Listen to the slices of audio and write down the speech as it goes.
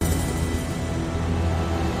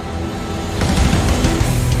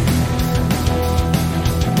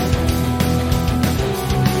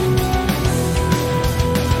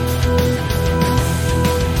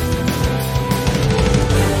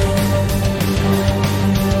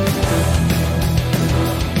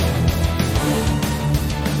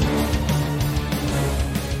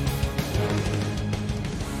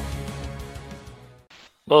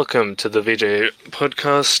Welcome to the VJ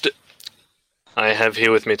podcast. I have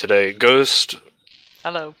here with me today Ghost.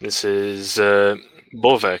 Hello. This is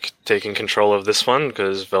Borvek taking control of this one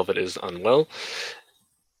because Velvet is unwell.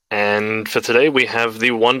 And for today we have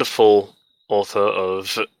the wonderful author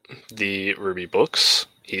of the RWBY books,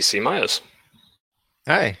 E.C. Myers.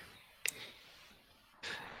 Hi.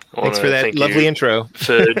 Thanks for that lovely intro.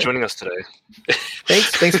 For joining us today.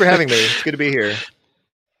 Thanks for having me. It's good to be here.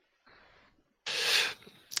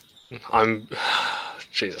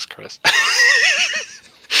 Jesus Christ.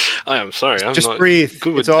 I am sorry. I'm just not breathe.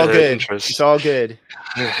 Good it's all good. Intros. It's all good.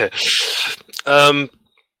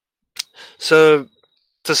 So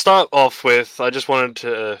to start off with, I just wanted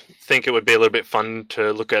to think it would be a little bit fun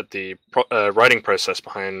to look at the writing process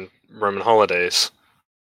behind Roman holidays.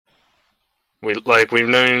 We've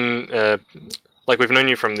known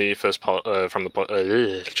you from the first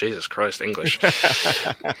Jesus Christ, English.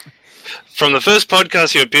 From the first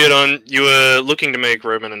podcast you appeared on, you were looking to make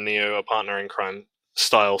Roman and Neo a partner in crime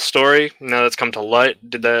style story. Now that's come to light.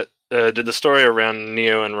 Did the story around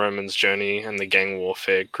Neo and Roman's journey and the gang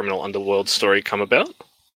warfare criminal underworld story come about?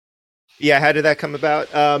 Yeah, how did that come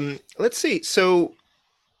about? Let's see. So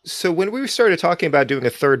when we started talking about doing a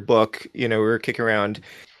third book, we were kicking around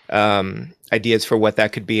ideas for what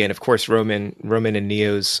that could be, and of course Roman and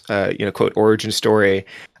Neo's quote origin story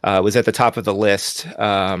was at the top of the list.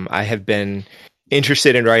 I have been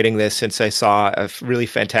interested in writing this since I saw a really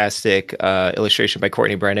fantastic illustration by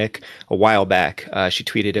Courtney Brennick a while back. She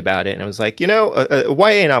tweeted about it, and I was like, a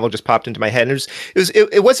YA novel just popped into my head. And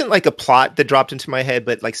it wasn't like a plot that dropped into my head,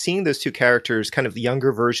 but like seeing those two characters, kind of the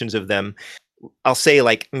younger versions of them, I'll say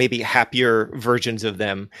like maybe happier versions of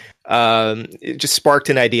them, it just sparked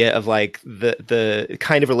an idea of like the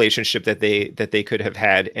kind of relationship that they could have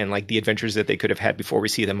had and like the adventures that they could have had before we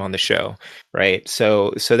see them on the show, right?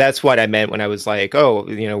 So that's what I meant when I was like,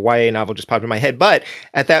 YA novel just popped in my head. But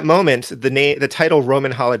at that moment, the title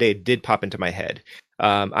Roman Holiday did pop into my head.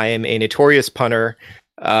 I am a notorious punner.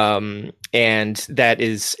 And that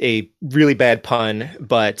is a really bad pun,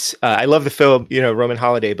 but I love the film, Roman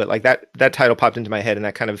Holiday, but like that title popped into my head, and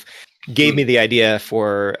that kind of gave me the idea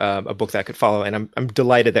for a book that could follow. And I'm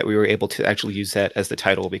delighted that we were able to actually use that as the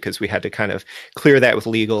title, because we had to kind of clear that with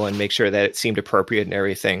legal and make sure that it seemed appropriate and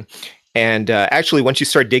everything. And actually, once you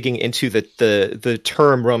start digging into the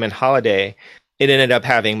term Roman Holiday, it ended up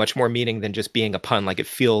having much more meaning than just being a pun. Like it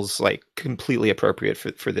feels like completely appropriate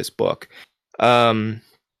for this book.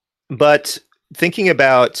 But thinking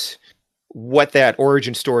about what that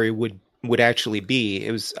origin story would actually be,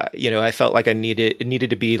 it was, I felt like it needed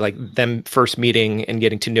to be like them first meeting and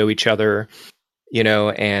getting to know each other,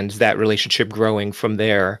 and that relationship growing from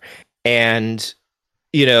there. And,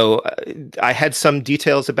 I had some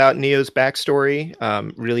details about Neo's backstory,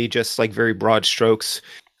 really just like very broad strokes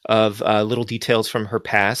of little details from her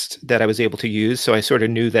past that I was able to use. So I sort of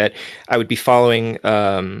knew that I would be following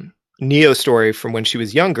Neo's story from when she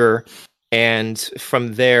was younger, and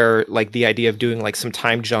from there, like the idea of doing like some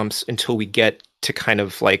time jumps until we get to kind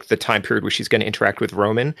of like the time period where she's going to interact with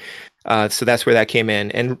Roman. So that's where that came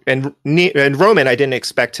in. And Roman, I didn't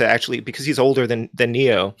expect to actually, because he's older than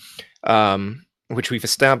Neo, which we've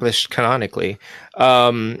established canonically.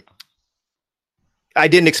 I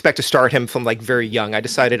didn't expect to start him from like very young. I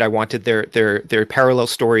decided I wanted their parallel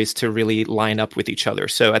stories to really line up with each other.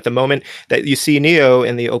 So at the moment that you see Neo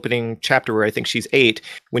in the opening chapter, where I think she's 8,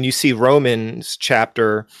 when you see Roman's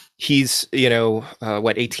chapter, he's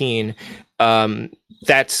 18.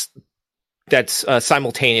 That's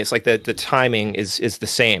simultaneous. Like the timing is the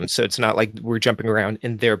same. So it's not like we're jumping around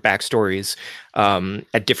in their backstories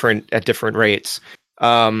at different rates.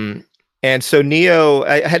 And so Neo,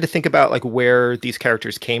 I had to think about like where these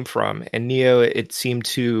characters came from, and Neo, it seemed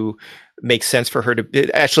to make sense for her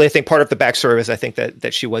to. Actually, I think part of the backstory was I think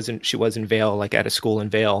that she was in Vale, like at a school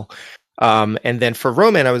in Vale, and then for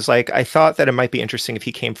Roman, I was like, I thought that it might be interesting if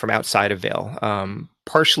he came from outside of Vale,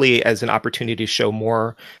 partially as an opportunity to show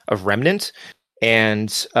more of Remnant,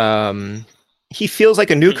 and he feels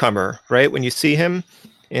like a newcomer, right? When you see him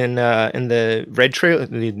in the red trailer,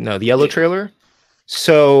 the yellow trailer,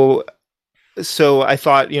 So I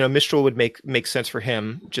thought, Mistral would make sense for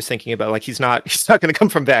him. Just thinking about like he's not going to come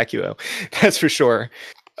from Vacuo, that's for sure.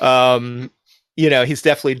 He's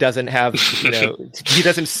definitely doesn't have he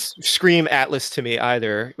doesn't scream Atlas to me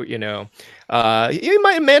either. Mantle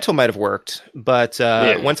might have worked, but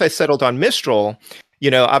once I settled on Mistral,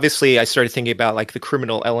 obviously I started thinking about like the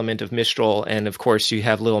criminal element of Mistral, and of course you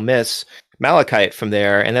have Little Miss Malachite from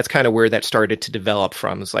there, and that's kind of where that started to develop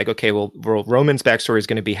from. It's like, okay, well Roman's backstory is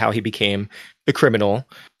going to be how he became the criminal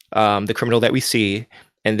that we see,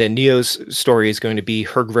 and then Neo's story is going to be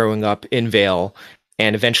her growing up in Vale,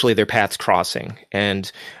 and eventually their paths crossing.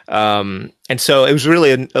 And so it was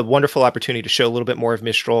really a wonderful opportunity to show a little bit more of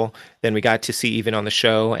Mistral than we got to see even on the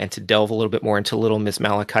show, and to delve a little bit more into Little Miss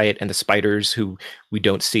Malachite and the spiders, who we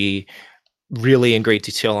don't see really in great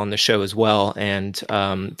detail on the show as well. And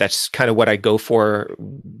that's kind of what I go for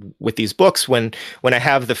with these books when I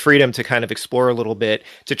have the freedom to kind of explore a little bit,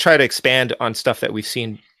 to try to expand on stuff that we've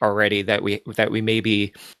seen already that we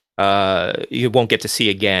maybe you won't get to see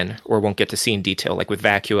again, or won't get to see in detail. Like with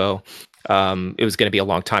Vacuo, it was going to be a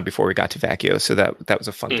long time before we got to Vacuo, so that was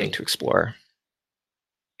a fun thing to explore.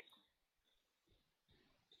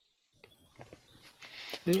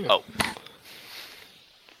 Oh,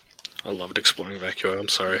 I loved exploring Vacuo. I'm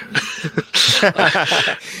sorry.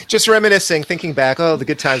 Just reminiscing, thinking back, the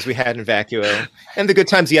good times we had in Vacuo, and the good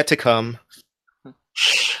times yet to come.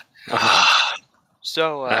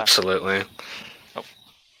 So absolutely.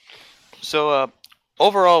 So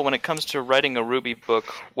overall, when it comes to writing a RWBY book,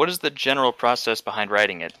 what is the general process behind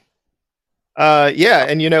writing it? Yeah,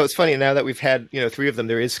 and it's funny, now that we've had 3 of them,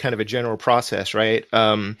 there is kind of a general process, right?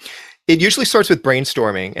 It usually starts with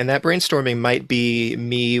brainstorming, and that brainstorming might be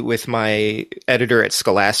me with my editor at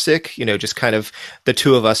Scholastic, just kind of the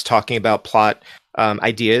two of us talking about plot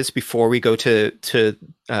ideas before we go to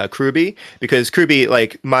RWBY, because RWBY,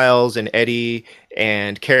 like Miles and Eddie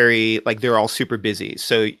and Carrie, like they're all super busy,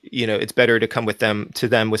 so it's better to come to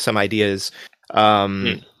them with some ideas,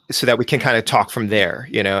 so that we can kind of talk from there,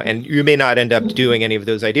 and you may not end up doing any of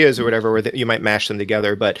those ideas or whatever, or you might mash them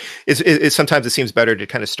together, but it's sometimes it seems better to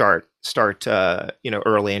kind of start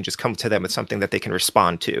early and just come to them with something that they can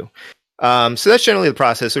respond to. So that's generally the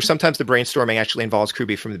process. Or sometimes the brainstorming actually involves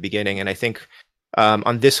RWBY from the beginning, and I think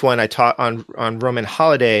on this one I taught on Roman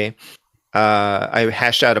Holiday. I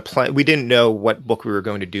hashed out a plan. We didn't know what book we were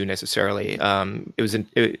going to do necessarily.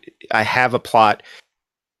 I have a plot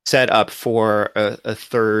set up for a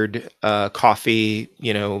third coffee,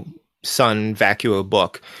 sun Vacuo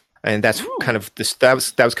book, and that's kind of this. That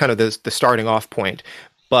was kind of the starting off point.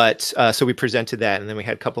 But so we presented that, and then we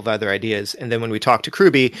had a couple of other ideas. And then when we talked to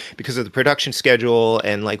RWBY, because of the production schedule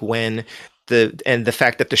and like when the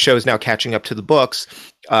fact that the show is now catching up to the books,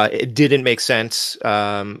 it didn't make sense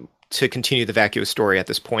to continue the Vacuo story at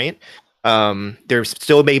this point. There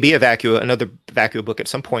still may be another Vacuo book at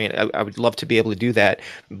some point. I would love to be able to do that,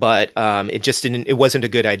 but it wasn't a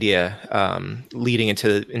good idea leading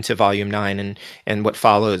into volume 9 and what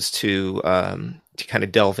follows to kind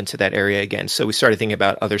of delve into that area again. So we started thinking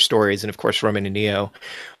about other stories, and of course Roman and Neo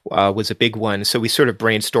was a big one. So we sort of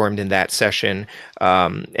brainstormed in that session,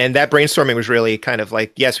 and that brainstorming was really kind of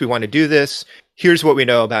like, yes, we want to do this. Here's what we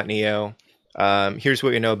know about Neo. Here's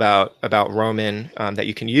what we know about Roman that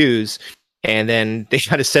you can use. And then they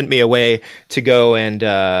kind of sent me away to go and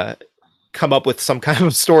come up with some kind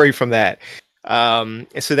of story from that. And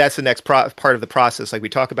so that's the next part of the process. Like we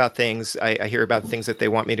talk about things, I hear about things that they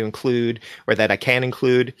want me to include or that I can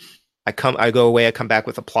include. I go away, I come back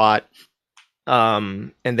with a plot.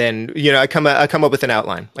 And then, I come up with an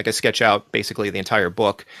outline, like I sketch out basically the entire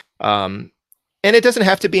book. And it doesn't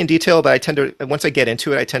have to be in detail, but once I get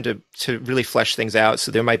into it, I tend to really flesh things out.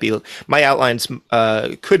 So there might be, my outlines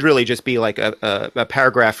could really just be like a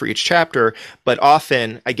paragraph for each chapter, but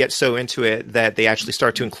often I get so into it that they actually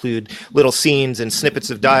start to include little scenes and snippets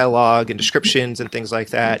of dialogue and descriptions and things like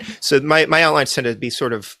that. So my outlines tend to be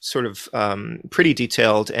sort of pretty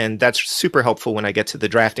detailed, and that's super helpful when I get to the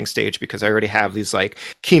drafting stage, because I already have these like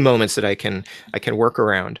key moments that I can work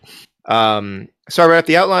around. So I write up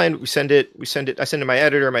the outline, I send it to my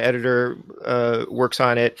editor. My editor works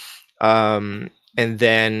on it, and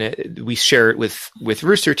then we share it with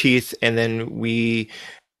Rooster Teeth, and then we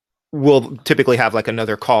will typically have like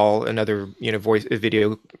another call, another voice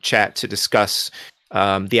video chat to discuss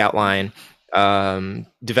the outline,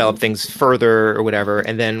 develop things further or whatever.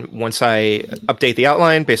 And then once I update the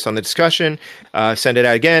outline based on the discussion, send it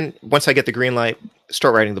out again. Once I get the green light,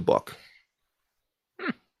 start writing the book.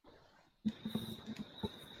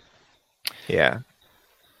 Yeah.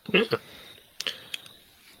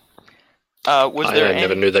 I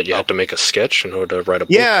never knew that you had to make a sketch in order to write a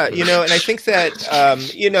book. Yeah, and I think that,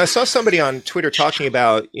 I saw somebody on Twitter talking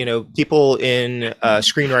about, people in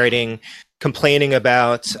screenwriting complaining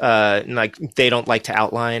about, like, they don't like to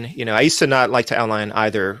outline. I used to not like to outline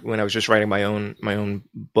either when I was just writing my own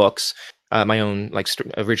books, my own, like,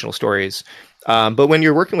 original stories. But when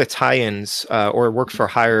you're working with tie-ins or work for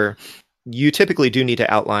hire, you typically do need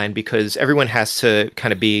to outline, because everyone has to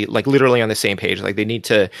kind of be like literally on the same page. Like they need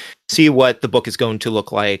to see what the book is going to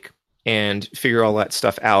look like and figure all that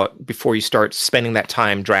stuff out before you start spending that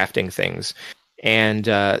time drafting things. And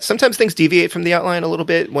sometimes things deviate from the outline a little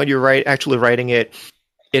bit. When you're actually writing it,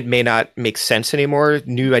 it may not make sense anymore.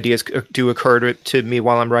 New ideas do occur to me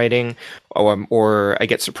while I'm writing, or I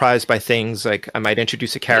get surprised by things. Like I might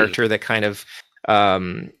introduce a character that kind of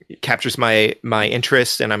captures my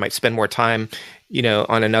interest, and I might spend more time,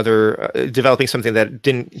 on another developing something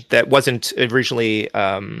that wasn't originally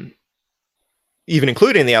even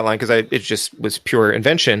included in the outline because it just was pure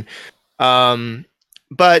invention.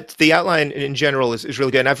 But the outline in general is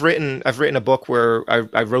really good. And I've written a book where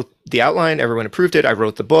I wrote the outline, everyone approved it. I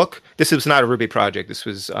wrote the book. This was not a RWBY project. This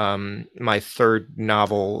was my third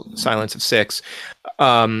novel, Silence of Six.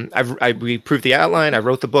 We approved the outline. I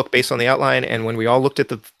wrote the book based on the outline. And when we all looked at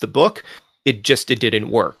the book, it didn't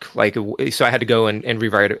work. So I had to go and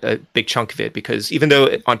rewrite a big chunk of it, because even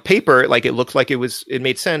though on paper, it looked like it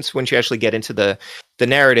made sense, once you actually get into the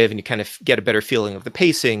narrative and you kind of get a better feeling of the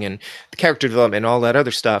pacing and the character development and all that other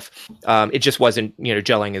stuff, it just wasn't,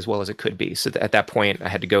 gelling as well as it could be. So at that point I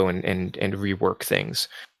had to go and rework things.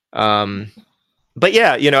 But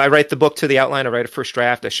yeah, I write the book to the outline. I write a first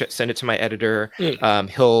draft. I send it to my editor.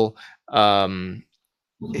 He'll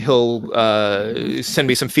send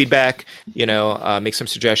me some feedback, make some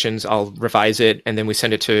suggestions. I'll revise it, and then we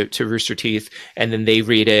send it to Rooster Teeth, and then they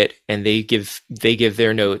read it and they give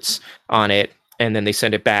their notes on it, and then they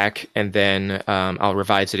send it back, and then I'll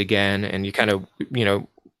revise it again, and you kind of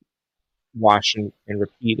wash and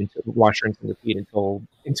repeat until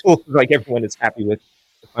like everyone is happy with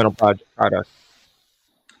the final product.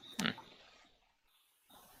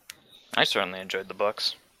 I certainly enjoyed the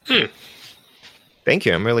books. Thank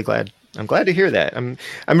you. I'm really glad. I'm glad to hear that. I'm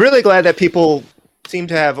really glad that people seem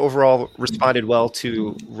to have overall responded well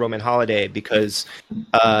to Roman Holiday, because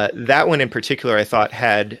that one in particular, I thought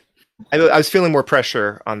I was feeling more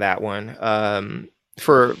pressure on that one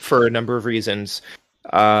for a number of reasons.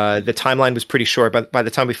 The timeline was pretty short, but by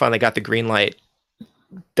the time we finally got the green light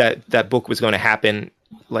that book was going to happen,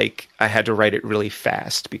 I had to write it really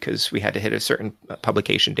fast because we had to hit a certain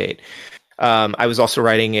publication date. I was also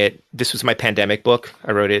writing it. This was my pandemic book.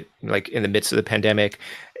 I wrote it in the midst of the pandemic,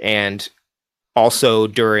 and also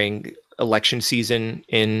during election season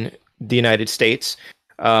in the United States.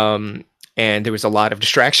 And there was a lot of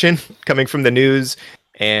distraction coming from the news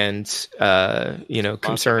and,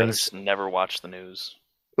 concerns. Never watch the news.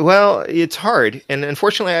 Well, it's hard. And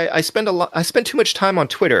unfortunately I spend too much time on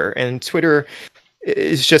Twitter, and Twitter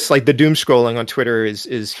is just the doom scrolling on Twitter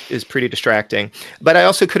is pretty distracting. But I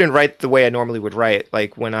also couldn't write the way I normally would write.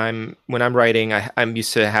 When I'm writing, I'm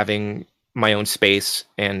used to having my own space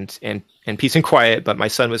and peace and quiet. But my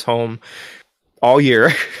son was home all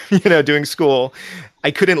year, doing school. I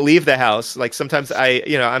couldn't leave the house. Sometimes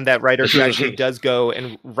I'm that writer who actually does go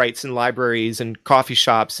and writes in libraries and coffee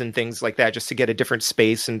shops and things like that, just to get a different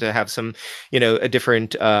space and to have some, a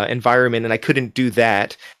different environment. And I couldn't do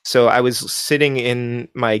that. So I was sitting in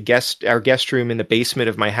our guest room in the basement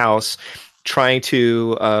of my house, trying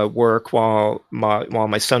to work while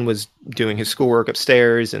my son was doing his schoolwork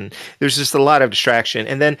upstairs, and there's just a lot of distraction.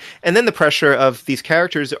 And then the pressure of these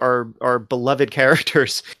characters are beloved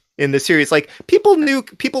characters in the series.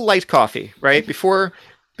 People liked coffee, right? Before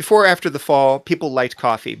After the Fall, people liked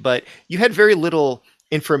coffee, but you had very little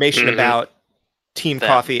information about Team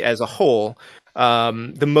Coffee as a whole.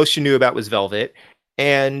 The most you knew about was Velvet.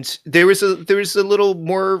 And there was a little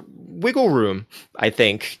more wiggle room, I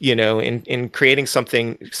think, in creating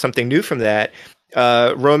something new from that.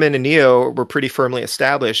 Roman and Neo were pretty firmly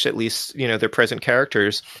established, at least, their present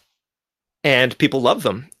characters, and people love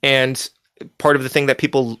them. And part of the thing that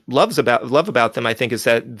people love about them, I think, is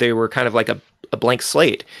that they were kind of like a blank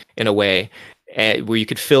slate in a way, where you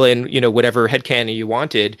could fill in, whatever headcanon you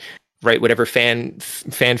wanted, write whatever fan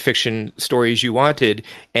fiction stories you wanted.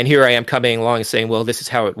 And here I am coming along and saying, well, this is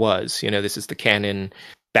how it was, this is the canon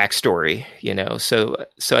backstory,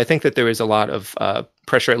 so I think that there is a lot of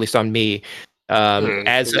pressure, at least on me,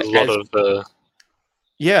 as a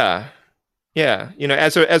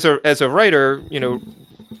writer,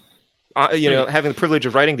 having the privilege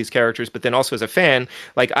of writing these characters, but then also as a fan,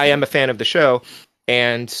 I am a fan of the show,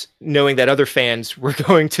 and knowing that other fans were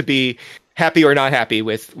going to be happy or not happy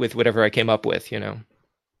with whatever I came up with,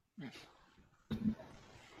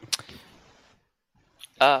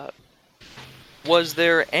 Was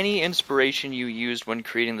there any inspiration you used when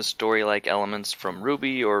creating the story-like elements from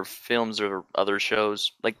RWBY or films or other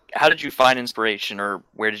shows? How did you find inspiration, or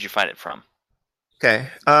where did you find it from? Okay.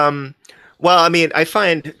 Well, I mean, I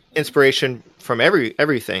find inspiration from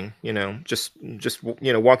everything, just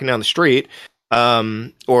walking down the street.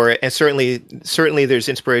 And certainly there's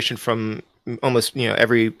inspiration from, almost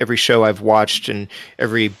every show I've watched and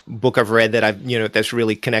every book I've read that I've that's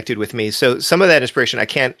really connected with me. So some of that inspiration I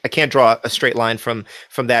can't draw a straight line from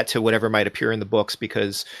that to whatever might appear in the books,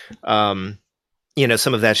 because some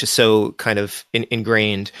of that's just so kind of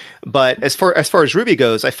ingrained. But as far as RWBY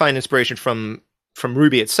goes, I find inspiration from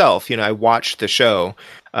RWBY itself. I watched the show,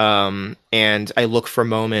 and I look for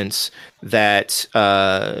moments that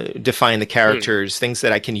define the characters, things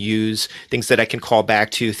that I can use, things that I can call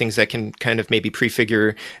back to, things that can kind of maybe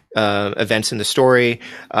prefigure events in the story.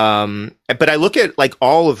 But I look at like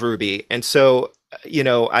all of RWBY, and so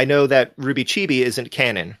I know that RWBY Chibi isn't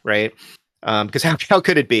canon, right? Because how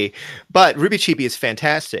could it be? But RWBY Chibi is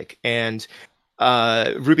fantastic, and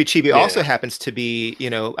RWBY Chibi also happens to be,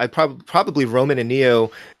 I probably Roman and Neo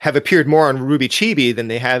have appeared more on RWBY Chibi than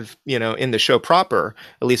they have, in the show proper,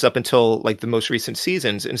 at least up until like the most recent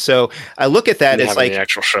seasons. And so I look at that as like the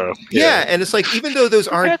actual show. Yeah, and it's like, even though those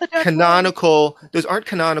aren't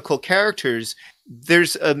canonical characters,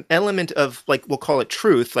 there's an element of, like, we'll call it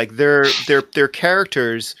truth. Like their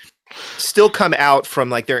characters still come out from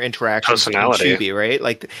like their interactions in Chibi, right?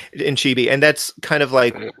 Like in Chibi, and that's kind of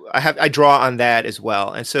like I draw on that as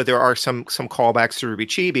well. And so there are some callbacks to RWBY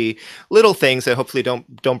Chibi, little things that hopefully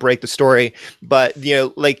don't break the story, but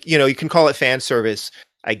you can call it fan service,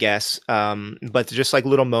 I guess. But just like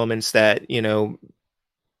little moments that they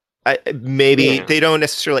don't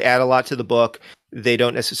necessarily add a lot to the book. They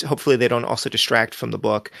don't hopefully they don't also distract from the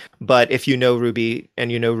book. But if you know RWBY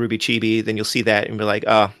and RWBY Chibi, then you'll see that and be like,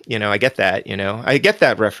 oh, I get that, I get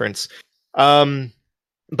that reference. But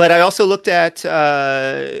I also looked at,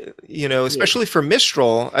 especially for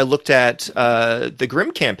Mistral, I looked at the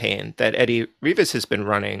Grimm campaign that Eddie Rivas has been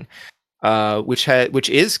running, which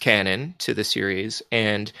is canon to the series,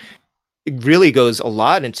 and it really goes a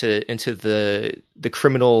lot into the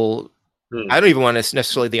criminal. I don't even want to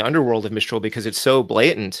necessarily the underworld of Mistral, because it's so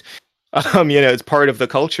blatant. It's part of the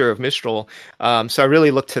culture of Mistral. So I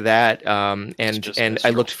really looked to that, and it's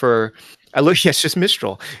just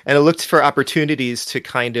Mistral, and I looked for opportunities to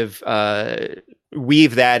kind of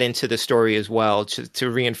weave that into the story as well, to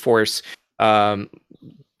reinforce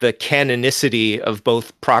the canonicity of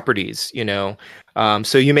both properties.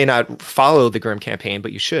 So you may not follow the Grimm campaign,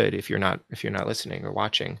 but you should if you're not listening or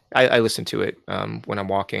watching. I listen to it when I'm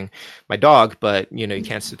walking my dog, but you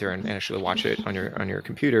can't sit there and actually watch it on your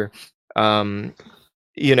computer.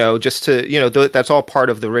 Just to that's all part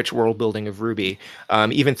of the rich world building of RWBY.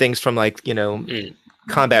 Even things from like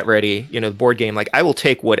Combat Ready, the board game. Like I will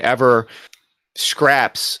take whatever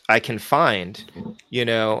scraps I can find.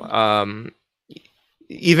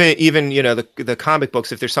 Even the comic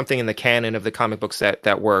books, if there's something in the canon of the comic books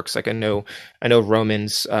that works. Like I know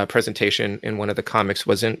Roman's presentation in one of the comics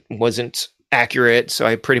wasn't accurate, so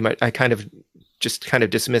I kind of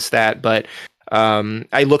dismissed that. But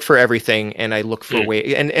I look for everything, and I look for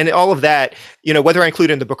way, and all of that, whether I include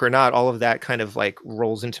it in the book or not, all of that kind of like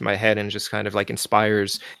rolls into my head and just kind of like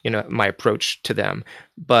inspires my approach to them.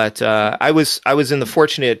 But I was in the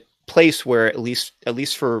fortunate place where at least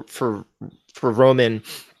for Roman,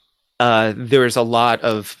 there was a lot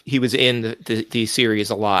of, he was in the series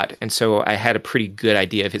a lot, and so I had a pretty good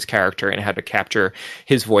idea of his character and how to capture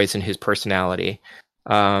his voice and his personality.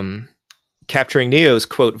 Capturing Neo's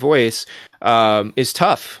quote voice is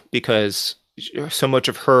tough, because so much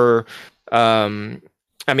of her,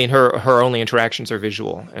 her only interactions are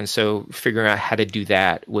visual, and so figuring out how to do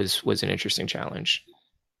that was an interesting challenge.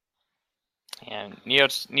 And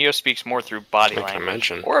Neo speaks more through body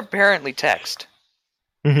language or apparently text.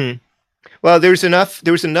 Mm-hmm. Well, there was enough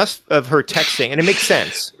of her texting, and it makes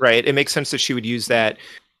sense, right? It makes sense that she would use that.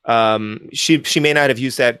 She may not have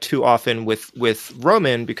used that too often with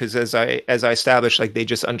Roman, because as I established, like they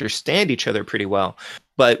just understand each other pretty well.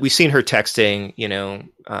 But we've seen her texting,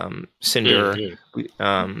 Cinder.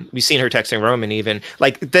 Mm-hmm. We've seen her texting Roman even.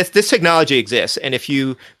 Like this technology exists, and if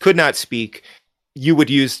you could not speak, you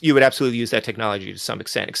would absolutely use that technology to some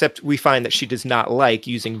extent. Except we find that she does not like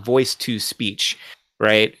using voice to speech.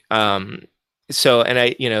 Right. So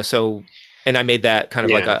I made that kind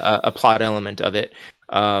of like a plot element of it.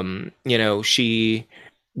 She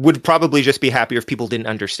would probably just be happier if people didn't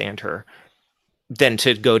understand her than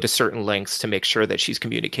to go to certain lengths to make sure that she's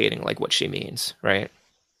communicating like what she means. Right.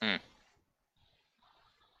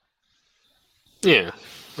 Yeah,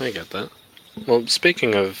 I get that. Well,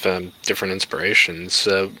 speaking of different inspirations,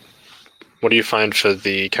 what do you find for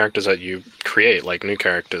the characters that you create, like new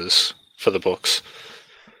characters for the books?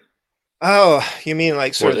 Oh, you mean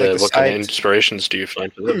like sort of what kind of inspirations do you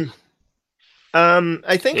find for them?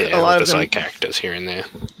 I think a lot of the them, side characters here and there.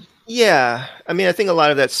 Yeah, I mean, I think a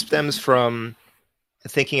lot of that stems from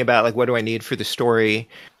thinking about like what do I need for the story.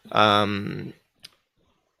 You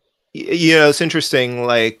know, it's interesting.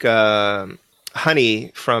 Like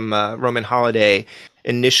Honey from Roman Holiday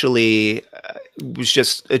initially was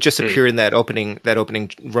just it just appeared in that opening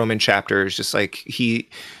Roman chapter. It's just like he,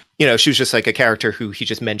 you know, she was just like a character who he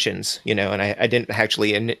just mentions, you know, and I didn't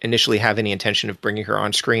actually initially have any intention of bringing her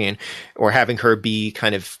on screen or having her be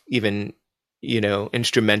kind of even, you know,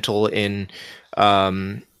 instrumental in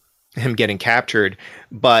him getting captured.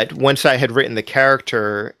 But once I had written the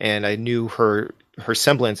character and I knew her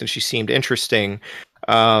semblance and she seemed interesting,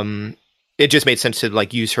 it just made sense to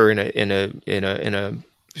like use her in a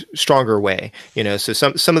stronger way, you know. So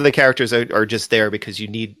some of the characters are just there because you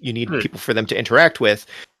need people for them to interact with.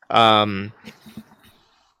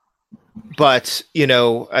 But you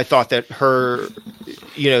know, I thought that her,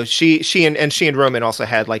 you know, she and Roman also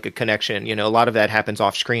had like a connection. You know, a lot of that happens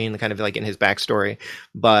off screen, kind of like in his backstory.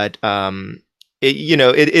 But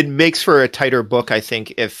it makes for a tighter book, I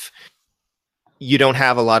think, if you don't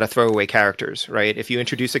have a lot of throwaway characters, right? If you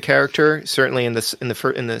introduce a character, certainly in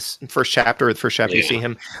the first chapter you see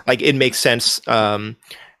him, like it makes sense to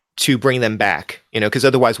bring them back, you know, because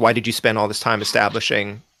otherwise, why did you spend all this time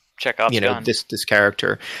establishing, Chekhov's gun. this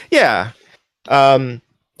character? Yeah. And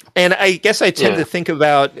I guess I tend to think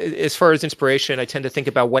about, as far as inspiration, I tend to think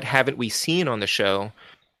about what haven't we seen on the show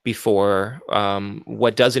before,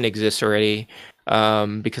 what doesn't exist already,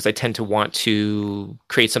 because I tend to want to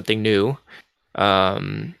create something new.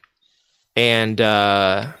 Although I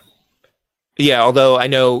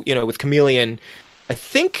know, you know, with Chameleon, I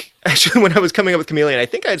think actually when I was coming up with Chameleon, I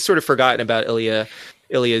think I'd sort of forgotten about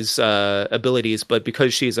Ilya's abilities, but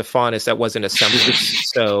because she's a faunus, that wasn't assembled.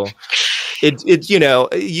 So it you know,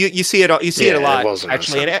 you see it it a lot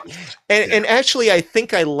actually, and actually I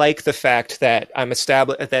think I like the fact that I'm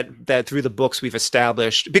established that through the books we've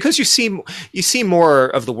established, because you see more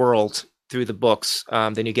of the world through the books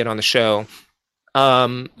than you get on the show.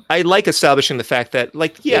 I like establishing the fact that,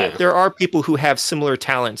 like, there are people who have similar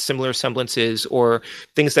talents, similar semblances, or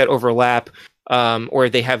things that overlap, or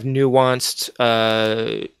they have nuanced,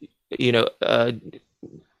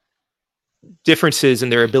 differences in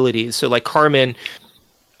their abilities. So, like Carmen,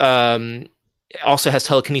 also has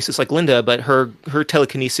telekinesis like Linda, but her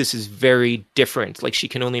telekinesis is very different. Like she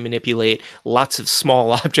can only manipulate lots of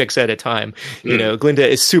small objects at a time. You know, Glinda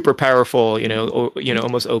is super powerful, you know,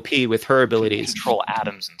 almost OP with her abilities. Control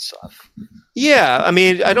atoms and stuff. Yeah, I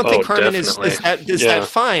mean, I don't think Carmen is that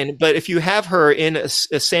fine, but if you have her in a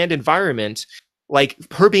sand environment, like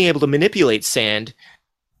her being able to manipulate sand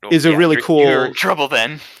is a really cool. You're in trouble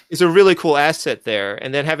then. Is a really cool asset there,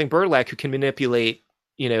 and then having Burlak who can manipulate,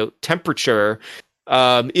 you know, temperature,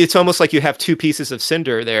 it's almost like you have two pieces of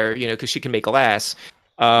cinder there, you know, because she can make glass.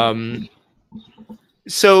 So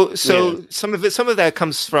some of that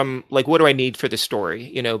comes from like, what do I need for the story,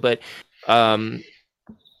 you know? But it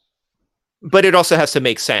also has to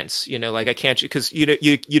make sense, you know. Like I can't, because you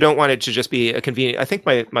don't want it to just be a convenient. I think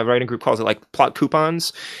my writing group calls it like plot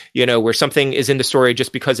coupons, you know, where something is in the story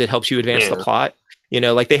just because it helps you advance the plot. You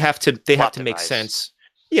know, like they have to make sense.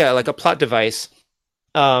 Yeah, like a plot device.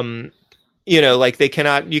 You know, like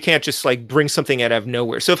you can't just like bring something out of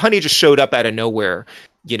nowhere. So if Honey just showed up out of nowhere,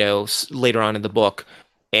 you know, later on in the book,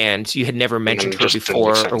 and you had never mentioned her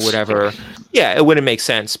before or whatever, it wouldn't make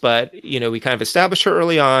sense. But, you know, we kind of established her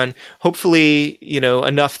early on, hopefully, you know,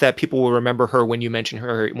 enough that people will remember her when you mention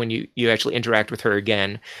her, when you actually interact with her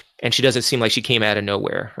again. And she doesn't seem like she came out of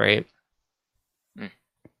nowhere, right?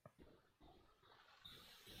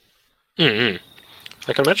 I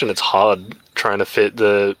can imagine it's hard trying to fit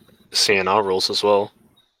the CNR rules as well.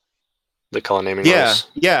 The color naming rules.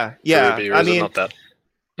 Yeah. I mean, not that.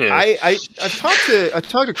 I've talked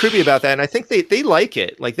to Ruby about that, and I think they like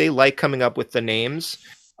it. Like they like coming up with the names.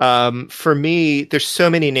 For me, there's so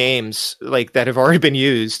many names like that have already been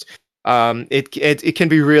used. It can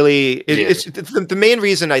be really. It's the main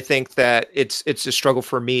reason I think that it's a struggle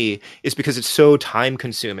for me is because it's so time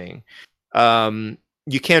consuming.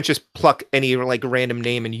 You can't just pluck any like random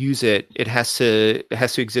name and use it. It has to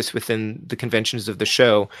exist within the conventions of the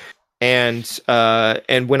show. And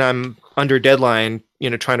when I'm under deadline, you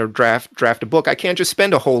know, trying to draft a book, I can't just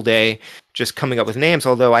spend a whole day just coming up with names,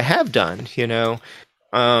 although I have done, you know.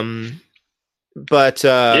 But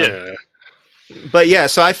yeah,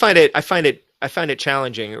 so I find it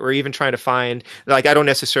challenging, or even trying to find, like, I don't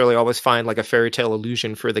necessarily always find like a fairy tale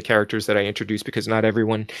illusion for the characters that I introduce, because not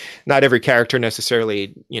every character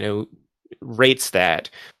necessarily, you know, rates that.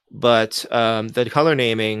 But the color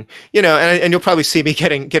naming, you know, and you'll probably see me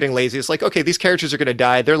getting lazy. It's like, okay, these characters are going to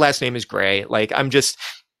die. Their last name is Gray. Like, I'm just,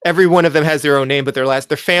 every one of them has their own name, but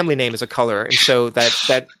their family name is a color, and so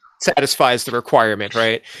that satisfies the requirement,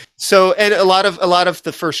 right? So, and a lot of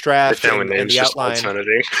the first draft and the outline.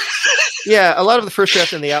 Alternating. Yeah, a lot of the first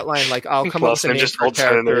draft and the outline, like I'll come up with a name just for a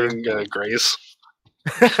character. Grace.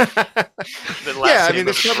 The last name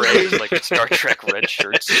of Gray is like Star Trek red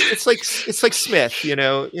shirts. It's like Smith, you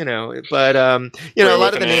know. But a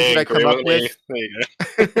lot of the names that I come up with.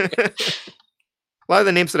 A lot of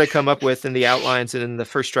the names that I come up with in the outlines and in the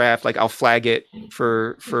first draft, like I'll flag it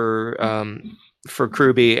for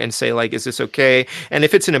RWBY and say, like, is this okay? And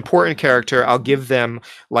if it's an important character, I'll give them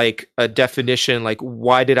like a definition, like,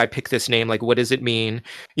 why did I pick this name? Like, what does it mean?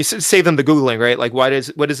 You save them the Googling, right? Like, what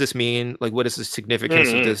does this mean? Like, what is the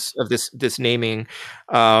significance of this naming?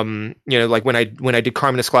 Like when I did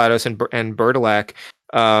Carmen Esclados and Bertilac,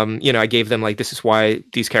 I gave them like, this is why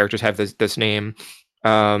these characters have this name.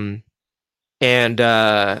 And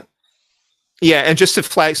just to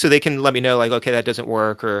flag so they can let me know, like, okay, that doesn't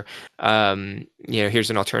work, or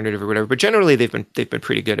here's an alternative or whatever. But generally, they've been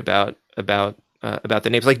pretty good about the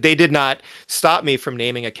names. Like, they did not stop me from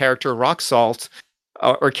naming a character Rock Salt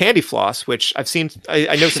or Candy Floss, which I've seen.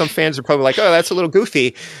 I know some fans are probably like, oh, that's a little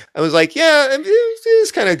goofy. I was like, yeah, it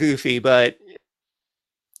is kind of goofy, but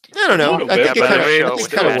I don't know. I think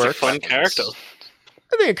it kind of works. Fun character.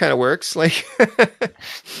 I think it kind of works. Like.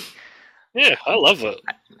 Yeah, I love it.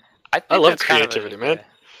 I love creativity, man.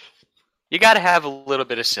 You got to have a little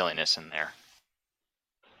bit of silliness in there.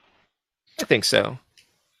 I think so.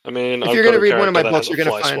 I mean, if you're going to read one of my books, you're going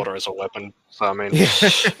to find water as a weapon. So I mean,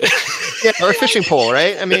 or a fishing pole,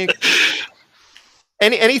 right? I mean,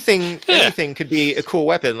 anything could be a cool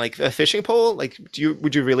weapon. Like a fishing pole. Like,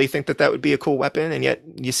 would you really think that would be a cool weapon? And yet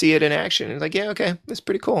you see it in action. It's like, yeah, okay, that's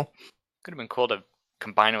pretty cool. Could have been cool to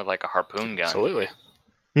combine it with like a harpoon gun. Absolutely.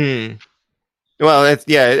 Well,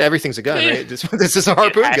 everything's a gun, right? This is a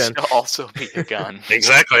harpoon gun. It has to also be a gun.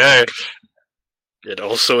 Exactly. It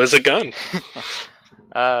also is a gun.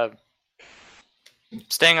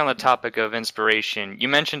 Staying on the topic of inspiration, you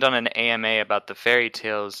mentioned on an AMA about the fairy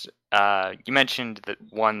tales. You mentioned that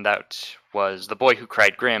one that was The Boy Who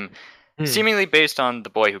Cried Grimm, seemingly based on The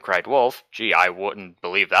Boy Who Cried Wolf. Gee, I wouldn't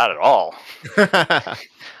believe that at all.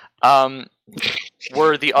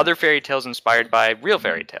 Were the other fairy tales inspired by real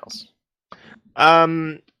fairy tales?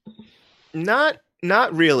 Not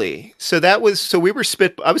really. So I was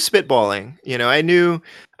spitballing. I knew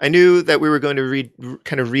that we were going to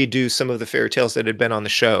redo some of the fairy tales that had been on the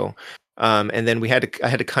show. And then I had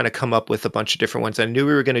to kind of come up with a bunch of different ones. I knew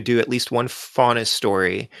we were going to do at least one Faunus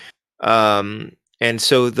story. And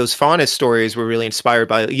so those Faunus stories were really inspired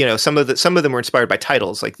by, some of them were inspired by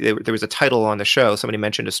titles. Like there was a title on the show. Somebody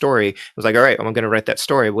mentioned a story. I was like, all right, I'm going to write that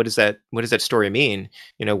story. What does that story mean?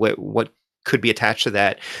 What could be attached to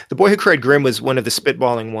that? The Boy Who Cried Grimm was one of the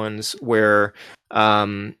spitballing ones where,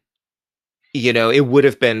 it would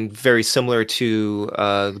have been very similar to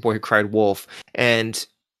The Boy Who Cried Wolf. And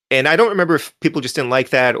I don't remember if people just didn't like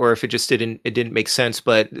that or if it just didn't make sense,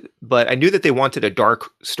 but I knew that they wanted a dark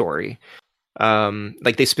story.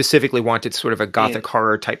 Like they specifically wanted sort of a gothic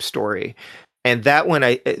horror type story. And that one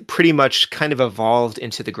it pretty much kind of evolved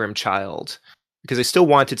into The Grimm Child, because I still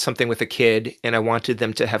wanted something with a kid, and I wanted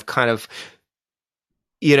them to have kind of,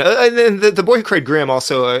 and then the Boy Who Cried Grimm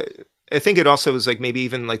also, I think it also was like maybe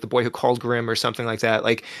even like The Boy Who Called Grimm or something like that.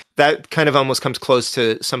 Like that kind of almost comes close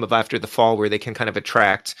to some of After the Fall, where they can kind of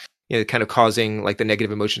attract, kind of causing like the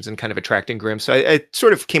negative emotions and kind of attracting Grimm. So I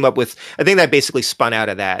sort of came up with, I think that basically spun out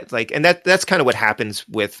of that. Like, and that's kind of what happens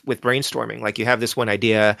with brainstorming. Like you have this one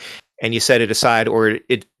idea and you set it aside, or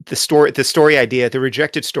the story idea, the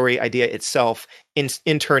rejected story idea itself in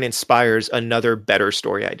turn inspires another better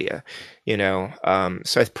story idea, so I'm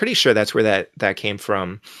pretty sure that's where that came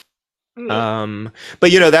from. But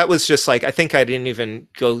that was just like, I think I didn't even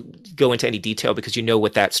go into any detail because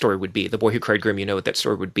what that story would be. The Boy Who Cried Grimm, what that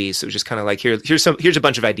story would be. So it was just kind of like, here's a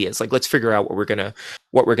bunch of ideas. Like, let's figure out what we're gonna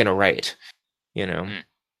write.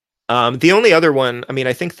 The only other one, I mean,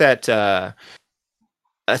 I think that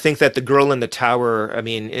The Girl in the Tower, I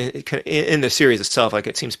mean, in the series itself, like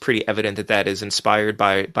it seems pretty evident that is inspired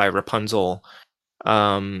by Rapunzel.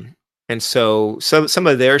 And so some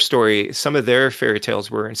of their fairy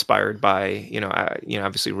tales were inspired by,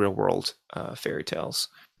 obviously real world fairy tales.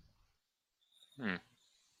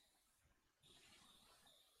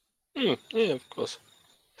 Yeah, of course.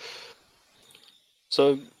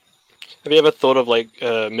 So, have you ever thought of like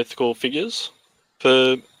mythical figures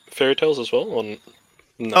for fairy tales as well? Or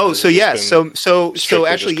no, so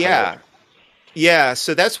actually, yeah. Yeah,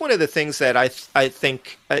 so that's one of the things that I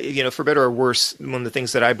think, for better or worse, one of the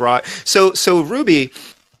things that I brought. So RWBY,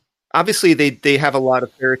 obviously they have a lot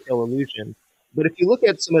of fairy tale allusions, but if you look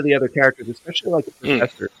at some of the other characters, especially like the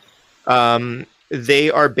professor, they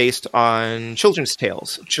are based on children's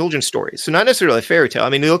tales, children's stories. So not necessarily a fairy tale. I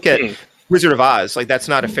mean, you look at Wizard of Oz, like that's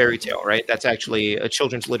not a fairy tale, right? That's actually a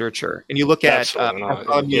children's literature. And you look at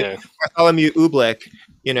Bartholomew Oobleck,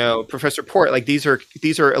 Professor Port, like these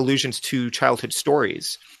are allusions to childhood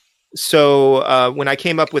stories. So when I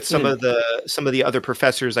came up with some of the other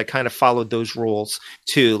professors, I kind of followed those rules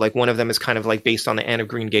too. Like one of them is kind of like based on the Anne of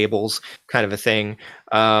Green Gables kind of a thing.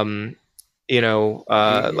 Like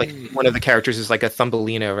one of the characters is like a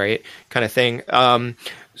Thumbelina, right? Kind of thing. After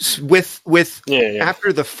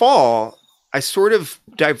the fall, I sort of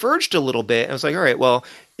diverged a little bit. I was like, all right, well,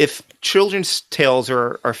 if children's tales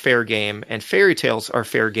are fair game and fairy tales are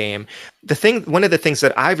fair game, one of the things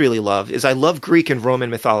that I really love is I love Greek and Roman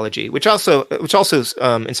mythology, which also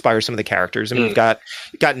inspires some of the characters. I mean, you've got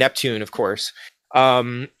Neptune, of course.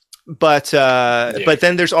 But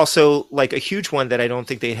then there's also like a huge one that I don't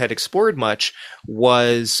think they had explored much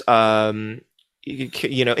was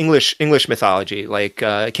English mythology, like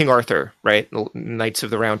King Arthur, right? Knights of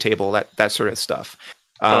the Round Table, that sort of stuff.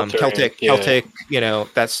 Celtic,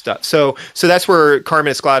 that stuff. So that's where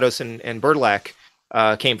Carmenes, GLaDOS, and Bertilac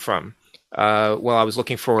came from. While I was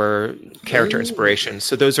looking for character inspiration,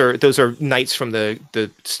 so those are knights from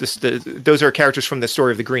those are characters from the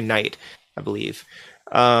story of the Green Knight, I believe.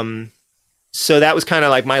 So that was kind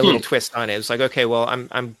of like my little twist on it. It was like, okay, well,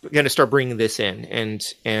 I'm going to start bringing this in,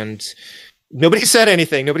 and nobody said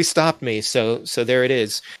anything, nobody stopped me. So there it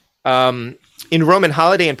is. In Roman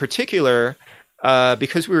Holiday in particular,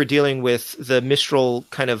 because we were dealing with the Mistral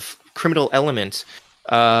kind of criminal element,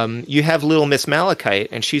 you have Little Miss Malachite,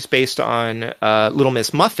 and she's based on Little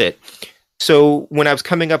Miss Muffet. So when I was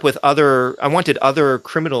coming up with I wanted other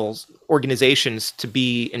criminals organizations to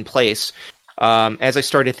be in place. As I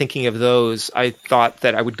started thinking of those, I thought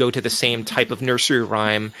that I would go to the same type of nursery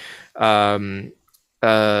rhyme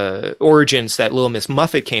origins that Little Miss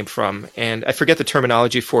Muffet came from, and I forget the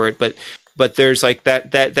terminology for it, but there's like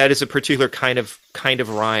that is a particular kind of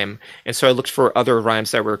rhyme, and so I looked for other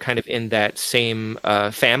rhymes that were kind of in that same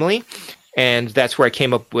family, and that's where I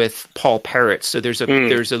came up with Paul Parrot. So there's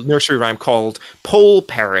a nursery rhyme called Poll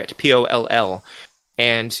Parrot, Poll.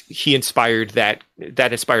 And he inspired that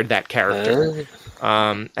character.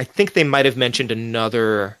 I think they might have mentioned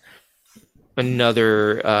another criminal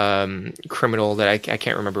that I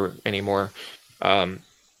can't remember anymore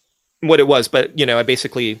what it was, but I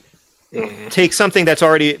basically take something that's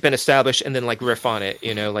already been established and then like riff on it.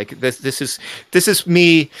 Like this is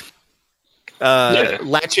me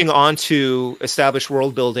latching onto established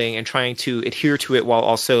world building and trying to adhere to it while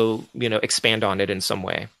also expand on it in some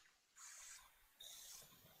way.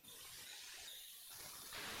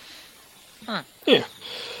 Yeah.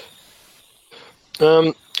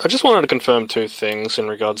 I just wanted to confirm two things in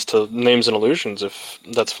regards to names and illusions, if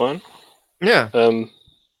that's fine. Yeah.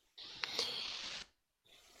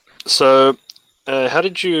 So, how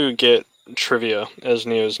did you get Trivia as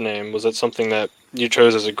Neo's name? Was it something that you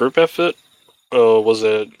chose as a group effort, or was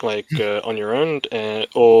it like on your own?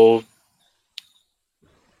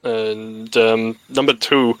 Number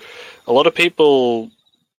two, a lot of people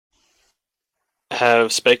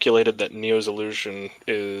have speculated that Neo's illusion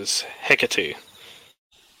is Hecate.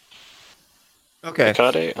 Okay.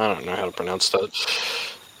 Hecate? I don't know how to pronounce that.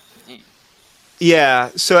 Yeah.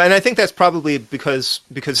 So, and I think that's probably because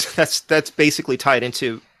that's basically tied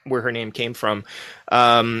into where her name came from.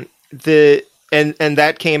 And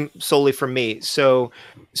that came solely from me. So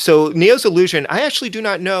Neo's illusion, I actually do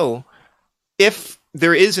not know if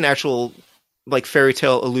there is an actual like fairy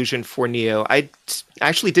tale illusion for Neo. I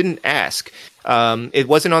actually didn't ask. It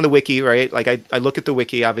wasn't on the wiki, right? Like I look at the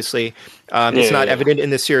wiki, obviously. It's not evident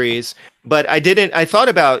in the series, but I thought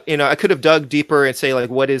about, I could have dug deeper and say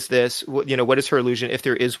like, what is this? What is her illusion if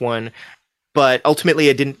there is one? But ultimately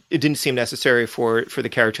it didn't seem necessary for the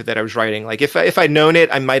character that I was writing. Like if I'd known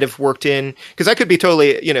it, I might have worked in, because I could be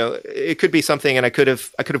totally, it could be something and I could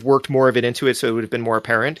have worked more of it into it. So it would have been more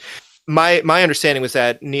apparent. My understanding was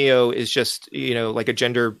that Neo is just, like a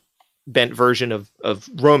gender bent version of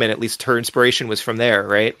Roman. At least her inspiration was from there,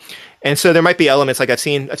 right? And so there might be elements like I've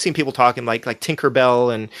seen people talking like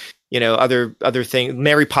Tinkerbell and other things,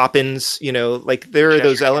 Mary Poppins, like there are Cheshire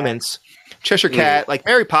those Cat. Elements. Cheshire Cat, like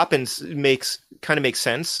Mary Poppins makes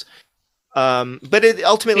sense. But it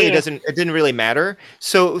ultimately it didn't really matter.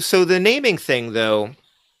 So the naming thing though.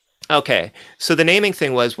 Okay. So the naming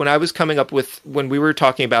thing was when we were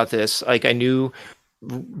talking about this, like I knew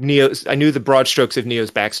the broad strokes of Neo's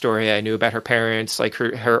backstory. I knew about her parents, like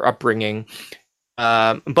her upbringing.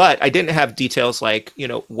 But I didn't have details like,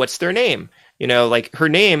 what's their name? Like her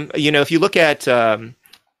name, if you look at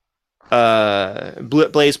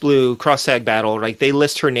Blaze Blue Cross Tag Battle, right? They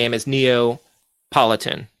list her name as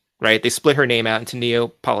Neapolitan, right? They split her name out into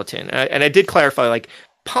Neapolitan. And I did clarify, like,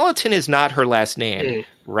 Politan is not her last name,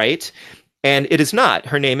 right? And it is not.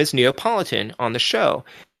 Her name is Neapolitan on the show.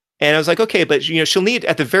 And I was like, okay, but she'll need,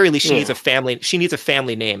 at the very least, she needs a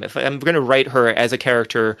family name. If I'm going to write her as a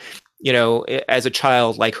character, as a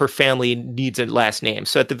child, like her family needs a last name.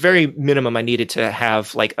 So at the very minimum, I needed to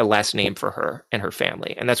have like a last name for her and her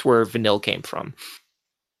family. And that's where Vanille came from.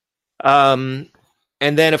 And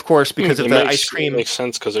then of course, because of the ice cream, it makes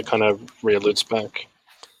sense because it kind of re-alludes back.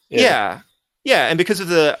 Yeah. And because of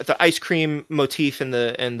the ice cream motif and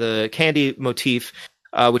the candy motif,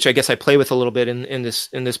 which I guess I play with a little bit in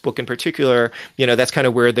this book in particular, that's kind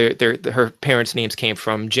of where her parents' names came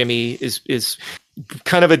from. Jimmy is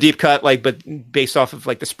kind of a deep cut, like, but based off of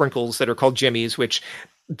like the sprinkles that are called Jimmys, which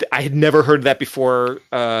I had never heard that before.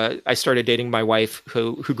 I started dating my wife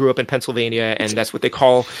who grew up in Pennsylvania, and that's what they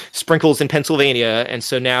call sprinkles in Pennsylvania. And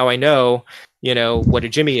so now I know, what a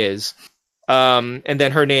Jimmy is. And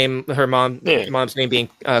then her mom's name being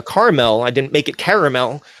Carmel. I didn't make it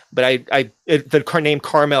caramel, but the name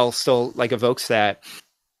Carmel still like evokes that.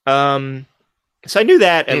 So I knew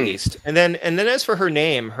that at least. And then as for her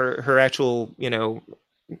name, her actual,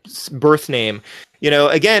 birth name,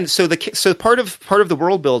 again, so part of the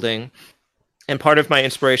world building and part of my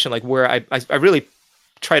inspiration, like where I really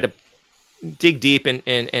try to dig deep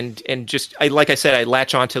and just, like I said, I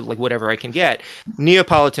latch on to like whatever I can get.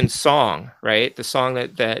 Neapolitan's song, right? The song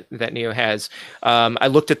that Neo has. I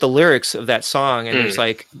looked at the lyrics of that song, and it's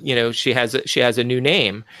like, she has a new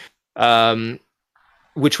name,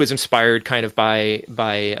 which was inspired kind of by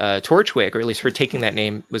Torchwick, or at least her taking that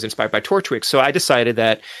name was inspired by Torchwick. So I decided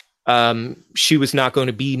that she was not going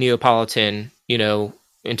to be Neapolitan,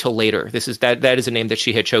 until later. That is a name that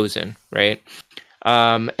she had chosen, right?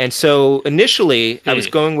 And so initially I was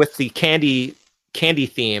going with the candy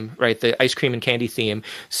theme, right? The ice cream and candy theme.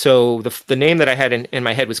 So the name that I had in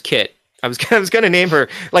my head was Kit. I was going to name her,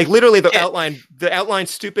 like, literally the outline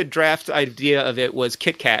stupid draft idea of it was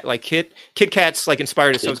Kit Kat, like Kit Kat's like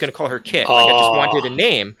inspired us. So I was going to call her Kit. Like, I just wanted a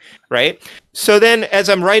name. Right. So then as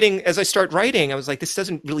I start writing, I was like, this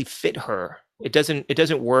doesn't really fit her. It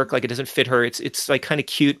doesn't work. Like, it doesn't fit her. It's like kind of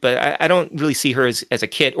cute, but I don't really see her as a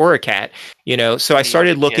kit or a cat, So I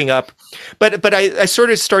started looking up, but I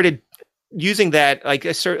sort of started using that, like,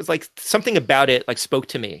 like something about it like spoke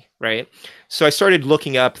to me. Right. So I started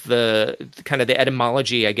looking up the kind of the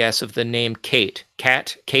etymology, I guess, of the name Kate,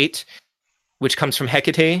 which comes from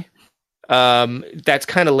Hecate. That's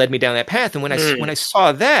kind of led me down that path. And when I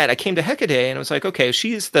saw that, I came to Hecate and I was like, okay,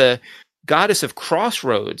 she's the goddess of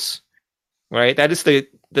crossroads, right? That is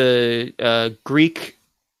the Greek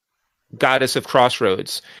goddess of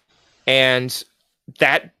crossroads. And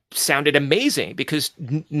that sounded amazing because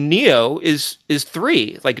Neo is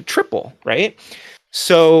 3, like a triple, right?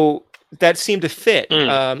 So that seemed to fit.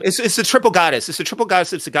 It's a triple goddess. It's a triple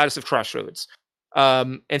goddess. It's the goddess of crossroads.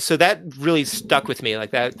 And so that really stuck with me.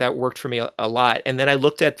 Like that worked for me a lot. And then I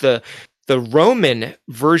looked at the Roman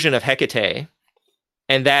version of Hecate,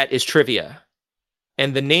 and that is Trivia.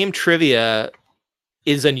 And the name Trivia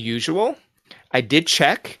is unusual. I did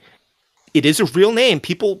check. It is a real name.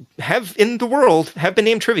 People in the world have been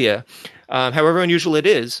named Trivia, however unusual it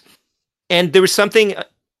is. And there was something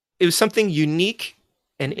unique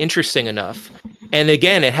and interesting enough. And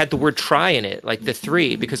again, it had the word try in it, like the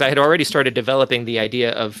 3, because I had already started developing the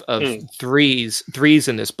idea of threes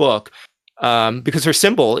in this book, because her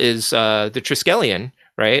symbol is the Triskelion,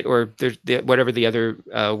 right? Or whatever the other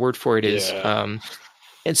word for it is.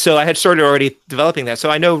 And so I had started already developing that.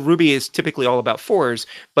 So I know RWBY is typically all about 4s,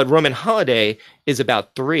 but Roman Holiday is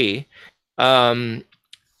about 3.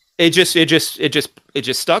 It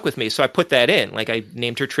just stuck with me. So I put that in. Like, I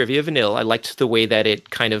named her Trivia Vanille. I liked the way that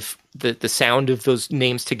it kind of the sound of those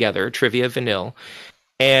names together, Trivia Vanille,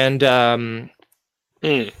 and I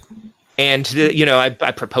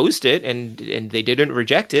proposed it, and they didn't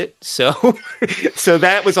reject it. So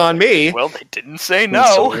that was on me. Well, they didn't say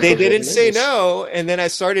no. They didn't say no, and then I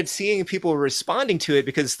started seeing people responding to it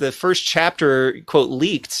because the first chapter, quote,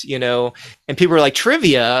 leaked, and people were like,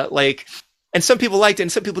 Trivia, like. And some people liked it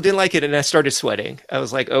and some people didn't like it. And I started sweating. I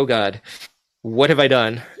was like, oh God, what have I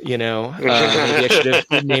done? Maybe I should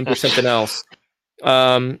have named her something else.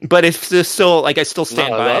 But it's still, like, I still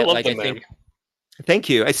stand by it. Like, I think, thank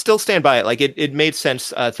you. I still stand by it. Like, it made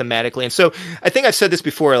sense thematically. And so I think I've said this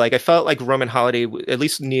before, like, I felt like Roman Holiday, at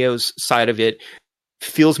least Neo's side of it,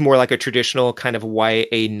 feels more like a traditional kind of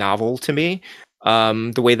YA novel to me.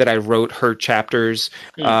 the way that I wrote her chapters.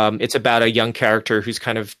 It's about a young character who's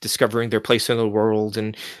kind of discovering their place in the world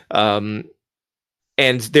and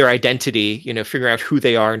their identity, figuring out who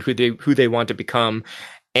they are and who they want to become.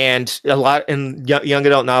 And a lot in young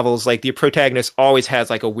adult novels, like the protagonist always has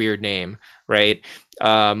like a weird name, right?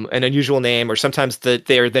 An unusual name, or sometimes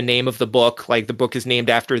they're the name of the book, like the book is named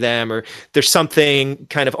after them, or there's something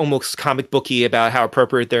kind of almost comic booky about how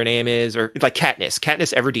appropriate their name is, or like Katniss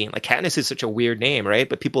Everdeen. Like Katniss is such a weird name, right?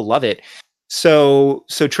 But people love it. So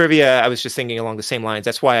trivia, I was just thinking along the same lines.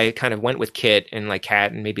 That's why I kind of went with Kit and like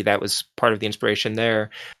Kat, and maybe that was part of the inspiration there.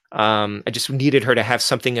 I just needed her to have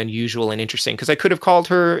something unusual and interesting, because I could have called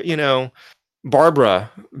her,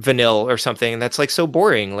 Barbara Vanille or something. That's like so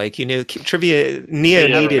boring. Like, trivia. Neo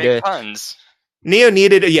needed puns. Neo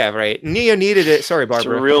needed it. Sorry,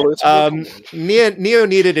 Barbara. Neo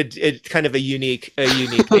needed a kind of a unique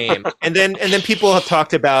name, and then people have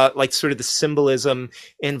talked about like sort of the symbolism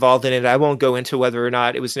involved in it. I won't go into whether or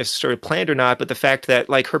not it was necessarily planned or not, but the fact that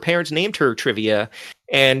like her parents named her Trivia,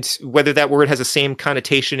 and whether that word has the same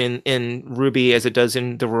connotation in RWBY as it does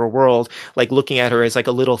in the real world, like looking at her as like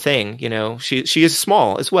a little thing, she is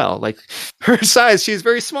small as well. Like her size, she's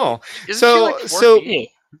very small. Isn't she like 4 feet?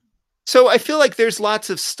 So I feel like there's lots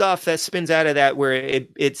of stuff that spins out of that where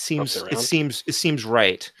it seems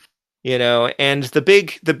right, And the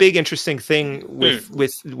big interesting thing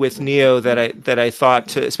with Neo that I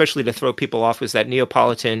thought especially to throw people off was that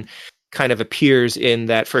Neapolitan kind of appears in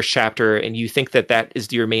that first chapter, and you think that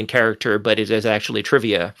is your main character, but it is actually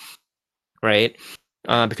Trivia, right?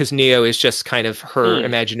 Because Neo is just kind of her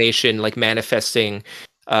imagination, like manifesting.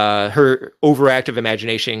 Her overactive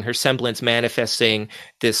imagination, her semblance manifesting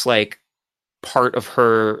this like part of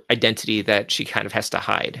her identity that she kind of has to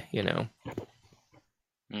hide,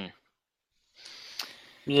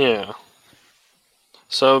 Yeah.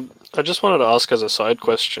 So I just wanted to ask as a side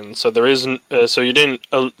question. So there isn't. So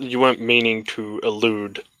you weren't meaning to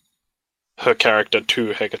allude her character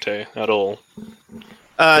to Hecate at all.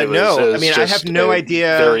 No, I mean I have no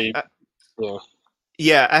idea.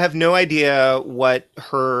 Yeah, I have no idea what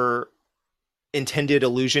her intended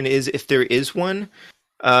allusion is, if there is one.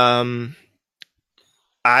 That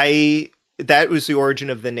was the origin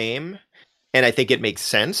of the name, and I think it makes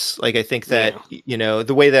sense. Like I think that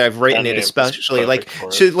the way that I've written it, especially like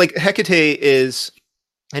Hecate is,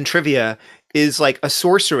 and Trivia is like a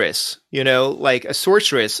sorceress, like a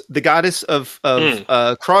sorceress, the goddess of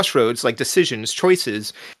crossroads, like decisions,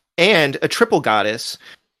 choices, and a triple goddess,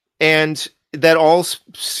 and that all,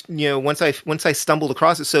 once I stumbled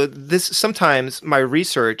across it. So this, sometimes my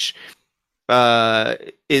research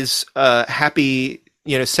is a happy,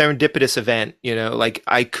 serendipitous event, like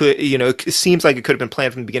I could, it seems like it could have been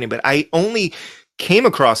planned from the beginning, but I only came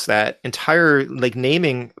across that entire like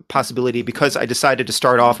naming possibility because I decided to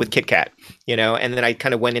start off with Kit Kat, and then I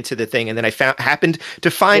kind of went into the thing, and then I happened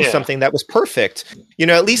to find something that was perfect,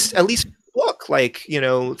 at least look like,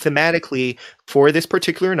 thematically for this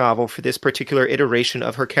particular novel, for this particular iteration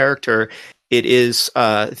of her character, it is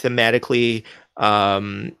thematically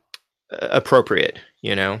appropriate,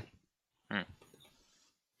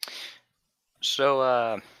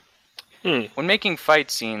 So when making fight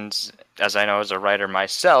scenes, as I know as a writer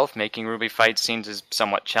myself, making RWBY fight scenes is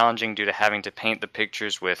somewhat challenging due to having to paint the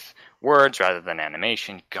pictures with words rather than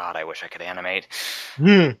animation. God, I wish I could animate.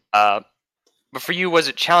 But for you, was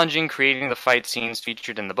it challenging creating the fight scenes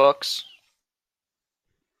featured in the books?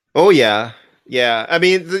 Oh yeah. I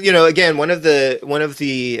mean, again, one of the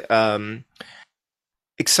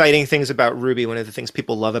exciting things about RWBY, one of the things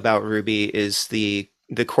people love about RWBY is the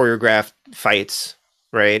choreographed fights.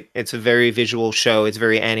 Right? It's a very visual show. It's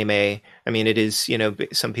very anime. I mean, it is.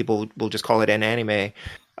 Some people will just call it an anime,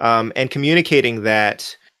 and communicating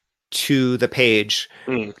that to the page.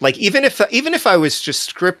 Like even if I was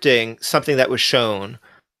just scripting something that was shown,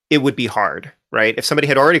 it would be hard, right? If somebody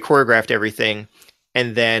had already choreographed everything,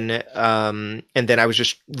 and then I was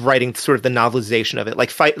just writing sort of the novelization of it,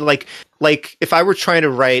 like if I were trying to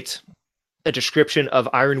write a description of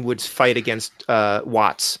Ironwood's fight against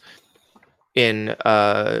Watts in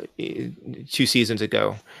 2 seasons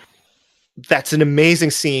ago. That's an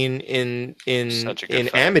amazing scene in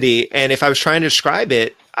Amity, and if I was trying to describe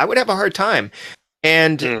it, I would have a hard time.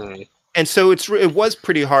 And so it was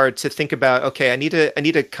pretty hard to think about, okay, I need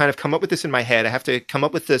to kind of come up with this in my head. I have to come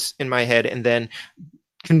up with this in my head and then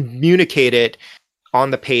communicate it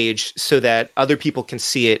on the page so that other people can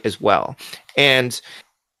see it as well. And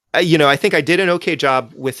I think I did an okay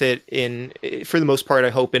job with it for the most part, I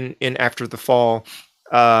hope in After the Fall,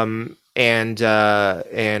 and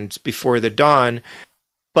Before the Dawn.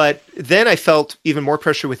 But then I felt even more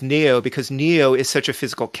pressure with Neo because Neo is such a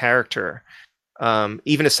physical character.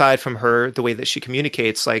 Even aside from the way that she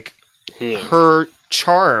communicates, like her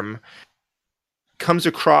charm comes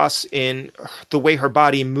across in the way her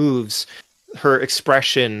body moves, her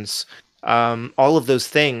expressions, all of those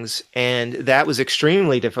things, and that was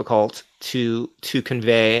extremely difficult to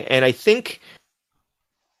convey. And I think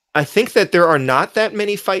that there are not that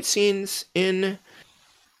many fight scenes in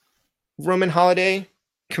Roman Holiday,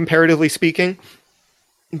 comparatively speaking,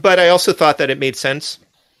 but I also thought that it made sense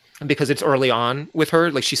because it's early on with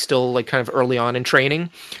her, like she's still like kind of early on in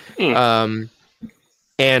training.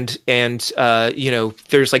 And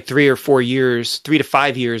there's like 3 to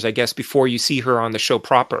 5 years, I guess, before you see her on the show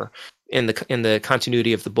proper in the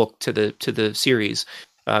continuity of the book to the series,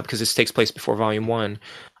 because this takes place before Volume 1.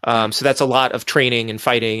 So that's a lot of training and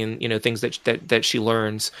fighting and things that she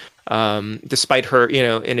learns, despite her,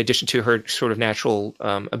 in addition to her sort of natural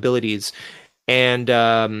abilities. And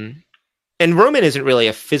Roman isn't really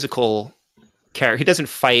a physical character. He doesn't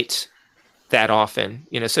fight that often,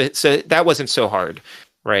 so that wasn't so hard.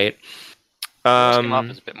 Right. Came off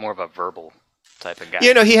as a bit more of a verbal type of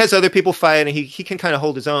guy. He has other people fight and he can kind of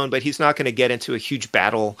hold his own, but he's not going to get into a huge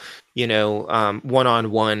battle,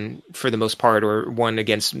 one-on-one for the most part, or one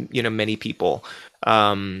against, many people.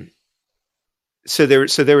 So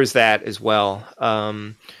there was that as well.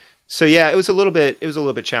 So yeah, it was a little bit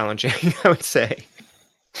challenging, I would say.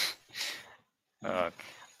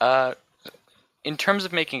 In terms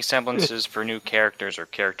of making semblances for new characters or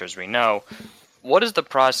characters we know, what is the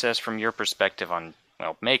process from your perspective on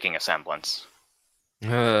making a semblance?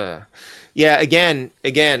 Again,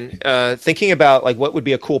 thinking about like what would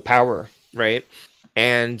be a cool power, right?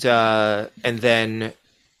 And then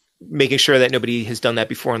making sure that nobody has done that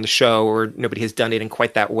before on the show, or nobody has done it in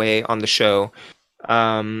quite that way on the show.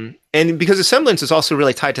 And because the semblance is also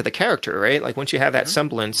really tied to the character, right? Like once you have that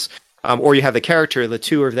semblance, or you have the character, the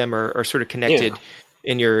two of them are sort of connected. Yeah.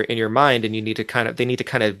 In your mind, and they need to kind of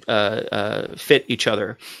fit each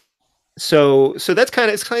other. So that's kind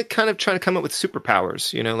of trying to come up with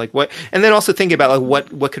superpowers, like what, and then also thinking about like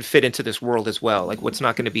what could fit into this world as well, like what's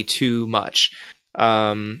not going to be too much.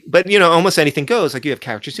 But almost anything goes. Like you have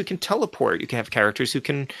characters who can teleport, you can have characters who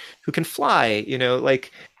can fly.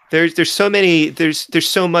 Like there's so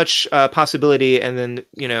much possibility, and then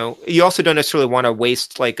you also don't necessarily want to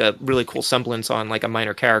waste like a really cool semblance on like a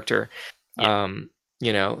minor character.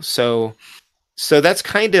 Yeah. So that's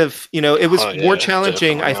kind of, it was more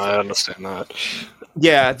challenging. I understand that.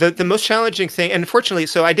 Yeah. The most challenging thing, and unfortunately,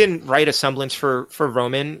 so I didn't write a semblance for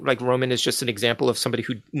Roman. Like Roman is just an example of somebody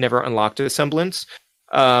who never unlocked a semblance,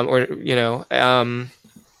 or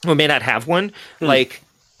may not have one. Like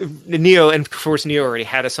Neo, and of course Neo already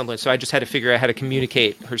had a semblance. So I just had to figure out how to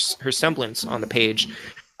communicate her semblance on the page.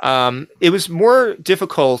 It was more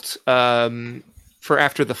difficult, for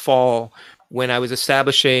After the Fall, when I was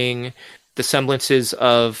establishing the semblances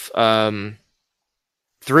of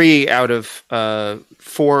 3 out of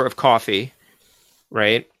 4 of Coffee,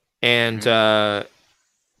 right? And the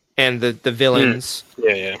villains,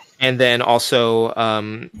 and then also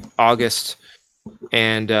August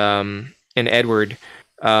and Edward,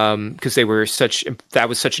 because that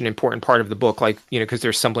was such an important part of the book, like because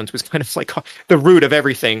their semblance was kind of like the root of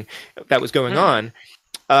everything that was going on.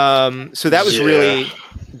 So that was a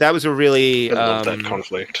really I love that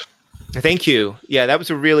conflict. Thank you. Yeah, that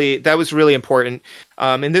was really important.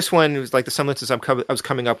 And this one, it was like the semblances I was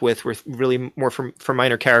coming up with were really more for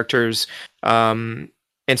minor characters. And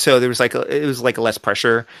so there was it was less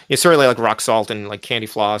pressure. It's certainly like Rock Salt and like Candy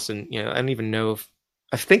Floss, and I don't even know if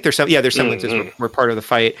I think their semblances were part of the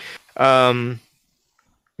fight. But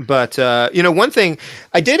one thing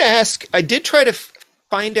I did try to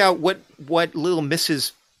find out what Little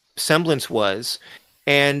Miss's semblance was,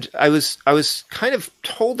 and I was kind of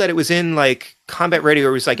told that it was in like Combat Ready, or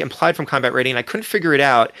it was like implied from Combat Ready, and I couldn't figure it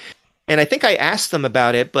out. And I think I asked them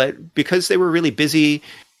about it, but because they were really busy,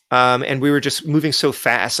 and we were just moving so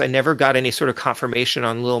fast, I never got any sort of confirmation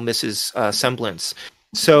on Little Miss's semblance.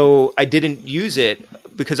 So I didn't use it,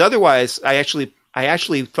 because otherwise I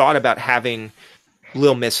actually thought about having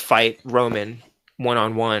Little Miss fight Roman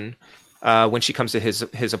one-on-one when she comes to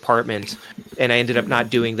his apartment, and I ended up not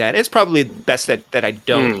doing that. It's probably best that I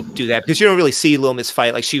don't do that, because you don't really see Little Miss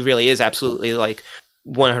fight. Like, she really is absolutely like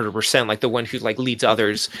 100% like the one who like leads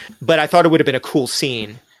others. But I thought it would have been a cool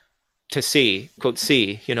scene to see, quote,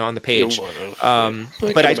 on the page.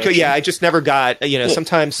 But I just never got,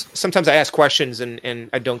 sometimes I ask questions and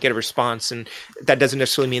I don't get a response, and that doesn't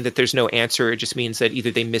necessarily mean that there's no answer. It just means that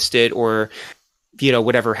either they missed it, or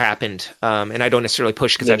whatever happened. And I don't necessarily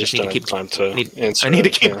push because I just need to keep time to answer. I need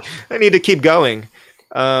to keep going.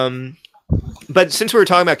 But since we were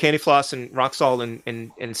talking about Candy Floss and Roxall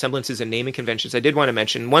and semblances and naming conventions, I did want to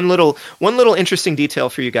mention one little interesting detail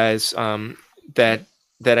for you guys that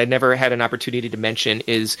I never had an opportunity to mention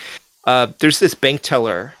is there's this bank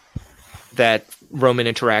teller that Roman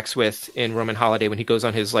interacts with in Roman Holiday when he goes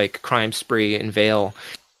on his like crime spree in Vale,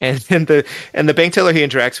 and the bank teller he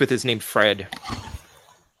interacts with is named Fred,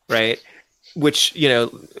 right? Which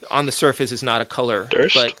on the surface is not a color,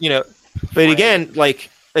 but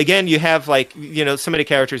again, you have like some of the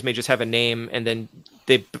characters may just have a name and then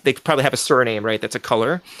they probably have a surname, right? That's a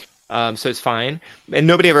color. So it's fine. And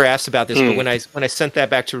nobody ever asked about this, but when I sent that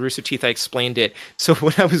back to Rooster Teeth, I explained it. So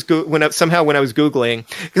when I was Googling,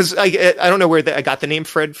 because I don't know where I got the name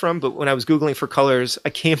Fred from, but when I was Googling for colors, I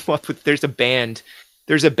came up with there's a band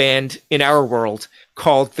in our world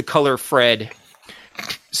called The Color Fred.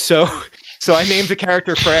 So I named the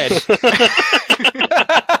character Fred.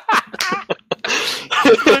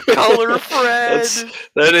 The Color Fred.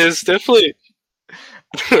 That is definitely.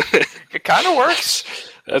 It kind of works.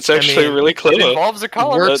 That's actually really clever. It involves a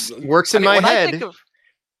color. Works in my head.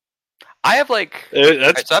 I have like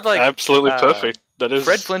that's absolutely perfect. That is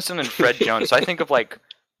Fred Flintstone and Fred Jones. So I think of like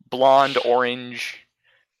blonde, orange,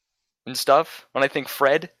 and stuff when I think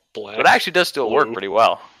Fred. Black, but it actually does still work pretty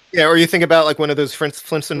well. Yeah, or you think about like one of those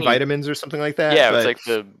Flintstone vitamins or something like that. Yeah, it's like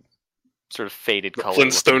the sort of faded color.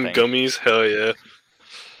 Flintstone gummies. Hell yeah.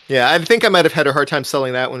 Yeah, I think I might have had a hard time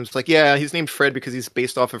selling that one. It's like, yeah, he's named Fred because he's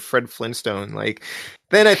based off of Fred Flintstone. Like,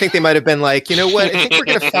 then I think they might have been like, you know what? I think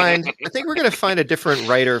we're gonna find a different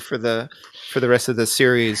writer for the rest of the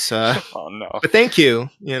series. Oh no! But thank you.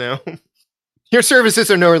 Your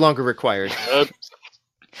services are no longer required.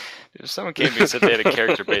 If someone came to me and said they had a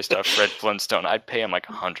character based off Fred Flintstone, I'd pay him like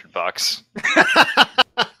 $100.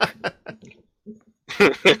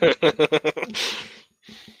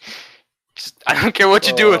 I don't care what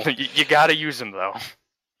you do with them. You gotta use them, though.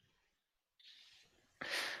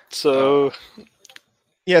 So,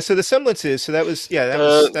 so the semblances. So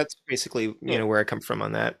that's basically where I come from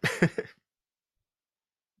on that.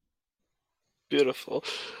 Beautiful.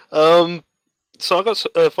 So I've got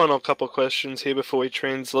a final couple of questions here before we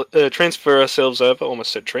transfer ourselves over.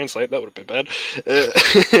 Almost said translate. That would have been bad.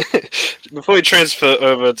 Before we transfer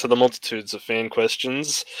over to the multitudes of fan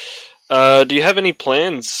questions. Do you have any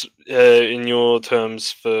plans in your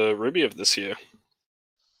terms for RWBY of this year?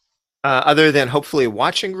 Other than hopefully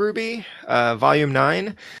watching RWBY Volume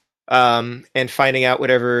 9 and finding out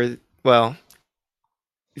whatever this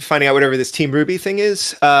Team RWBY thing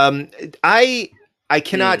is. I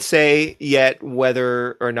cannot say yet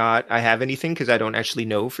whether or not I have anything because I don't actually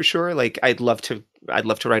know for sure. Like I'd love to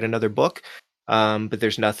write another book, but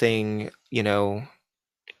there's nothing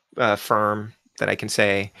firm that I can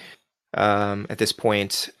say. At this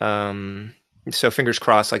point, so fingers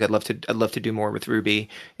crossed. Like I'd love to do more with RWBY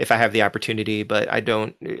if I have the opportunity, but I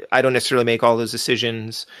don't necessarily make all those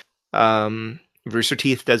decisions. Rooster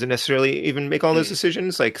Teeth doesn't necessarily even make all those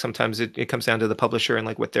decisions. Like sometimes it comes down to the publisher and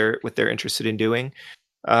like what they're interested in doing.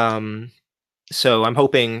 So I'm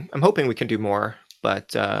hoping we can do more,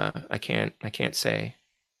 but I can't say.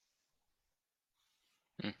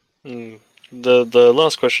 The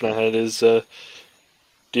last question I had is.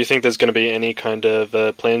 Do you think there's going to be any kind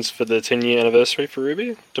of plans for the 10-year anniversary for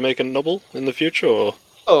RWBY to make a novel in the future? Or?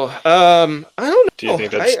 I don't know. Do you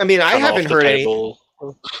think that's I haven't heard any.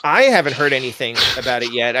 I haven't heard anything about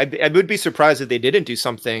it yet. I would be surprised if they didn't do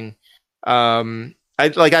something. I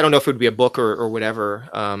don't know if it would be a book or whatever,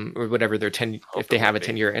 or whatever their 10 if they have a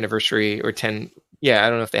 10-year anniversary or 10. Yeah, I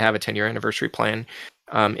don't know if they have a 10-year anniversary plan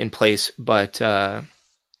in place, but I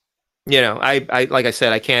like I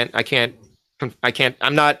said, I can't.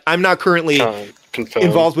 I'm not currently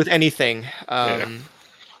involved with anything.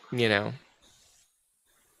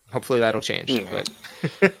 Hopefully that'll change. Yeah.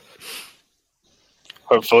 But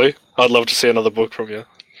hopefully, I'd love to see another book from you.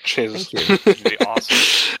 Jesus, thank you. It'd be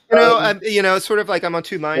awesome. It's sort of like I'm on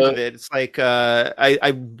two minds of it. It's like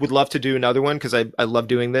I would love to do another one because I love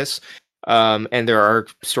doing this. And there are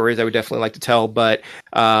stories I would definitely like to tell, but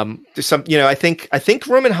there's some. I think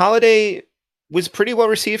Roman Holiday was pretty well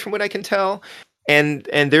received from what I can tell. And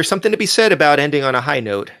there's something to be said about ending on a high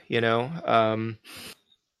note,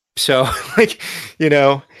 so like,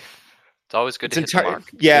 it's always good to hit the mark.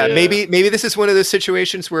 Yeah, maybe this is one of those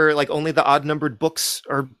situations where like only the odd numbered books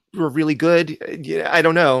are really good. Yeah, I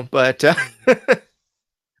don't know, but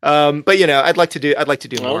I'd like to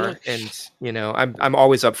do more, and I'm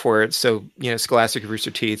always up for it. So Scholastic,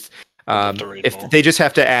 Rooster Teeth. I'd love to read If more. they just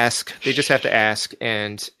have to ask,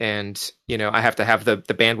 and I have to have the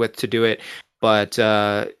bandwidth to do it. But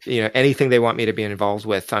anything they want me to be involved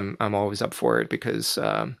with, I'm always up for it because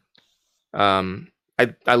I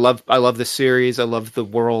love the series. I love the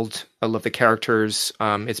world. I love the characters.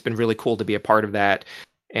 It's been really cool to be a part of that,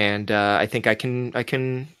 and I think I can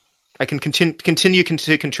continue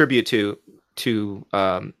to contribute to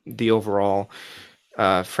the overall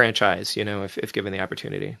franchise. If given the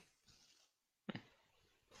opportunity.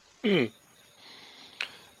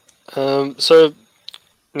 So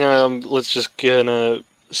now let's just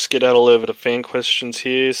skedaddle over to fan questions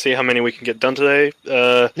here. See how many we can get done today.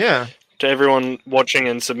 Yeah. To everyone watching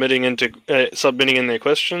and submitting in their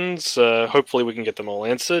questions, hopefully we can get them all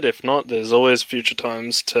answered. If not, there's always future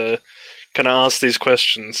times to kind of ask these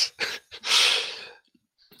questions.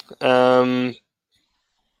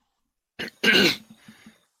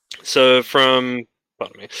 So from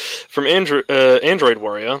Android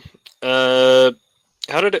Warrior,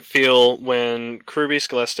 how did it feel when RWBY,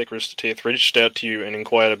 Scholastic, Rooster Teeth reached out to you and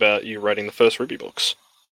inquired about you writing the first RWBY books?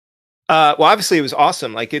 Well, obviously it was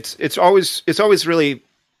awesome. Like it's always really,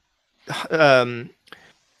 it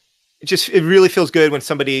really feels good when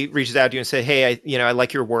somebody reaches out to you and say, "Hey, I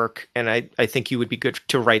like your work, and I think you would be good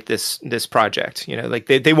to write this project." Like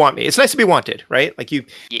they want me. It's nice to be wanted, right? Like you.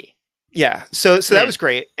 Yeah. So that was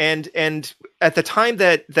great. And at the time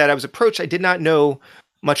that I was approached, I did not know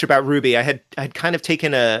much about RWBY. I had kind of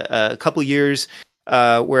taken a couple years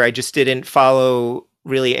where I just didn't follow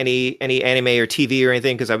really any anime or TV or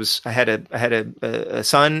anything because I had a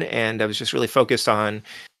son and I was just really focused on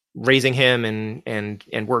raising him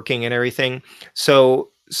and working and everything. So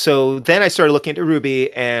then I started looking into RWBY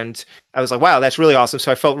and I was like, wow, that's really awesome.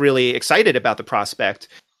 So I felt really excited about the prospect.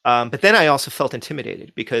 But then I also felt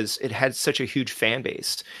intimidated because it had such a huge fan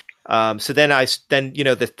base. So then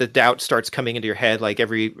the doubt starts coming into your head. Like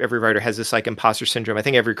every writer has this like imposter syndrome. I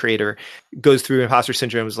think every creator goes through imposter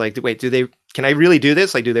syndrome. Is like, wait, can I really do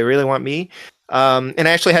this? Like, do they really want me? And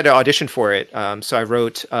I actually had to audition for it. So I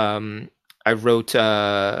wrote, I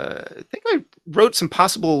think I wrote some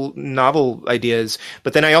possible novel ideas,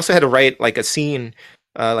 but then I also had to write like a scene,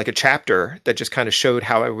 like a chapter that just kind of showed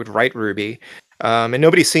how I would write RWBY. And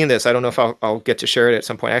nobody's seen this. I don't know if I'll get to share it at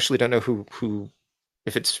some point. I actually don't know who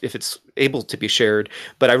if it's able to be shared,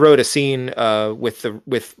 but I wrote a scene from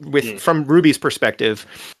RWBY's perspective,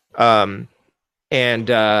 and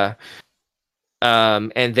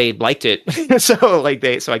they liked it. so I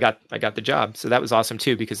got the job. So that was awesome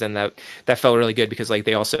too, because then that felt really good because like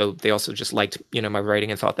they also just liked, my writing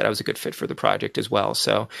and thought that I was a good fit for the project as well.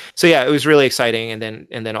 So yeah, it was really exciting and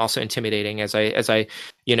then also intimidating as I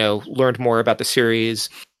learned more about the series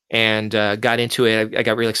and got into it. I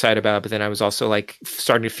got really excited about it, but then I was also like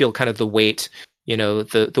starting to feel kind of the weight,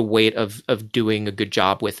 the weight of doing a good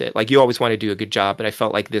job with it. Like you always want to do a good job, but I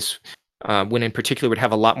felt like this when in particular would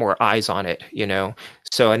have a lot more eyes on it,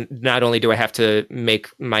 So not only do I have to make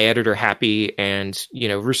my editor happy and,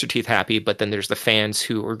 Rooster Teeth happy, but then there's the fans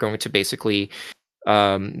who are going to basically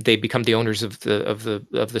they become the owners of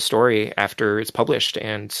the story after it's published,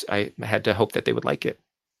 and I had to hope that they would like it.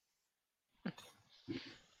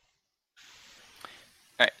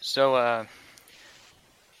 All right, so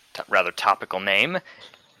rather topical name.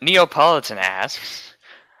 Neopolitan asks,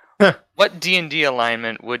 what D&D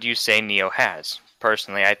alignment would you say Neo has?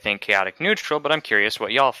 Personally, I think chaotic neutral, but I'm curious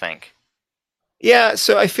what y'all think. Yeah,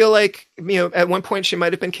 so I feel like, at one point she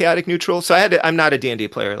might have been chaotic neutral. So I'm not a D&D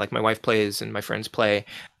player. Like my wife plays and my friends play.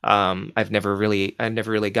 I've never really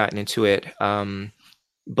gotten into it.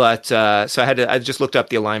 But so I just looked up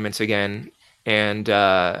the alignments again. And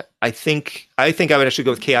I think I would actually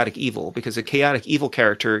go with chaotic evil, because a chaotic evil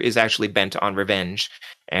character is actually bent on revenge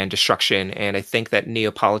and destruction. And I think that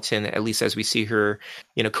Neopolitan, at least as we see her,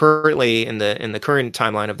 currently in the current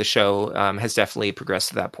timeline of the show, has definitely progressed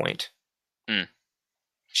to that point. Mm.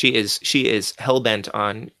 She is hell-bent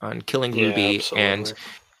on killing RWBY, yeah,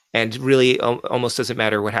 and really almost doesn't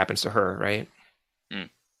matter what happens to her, right? Mm.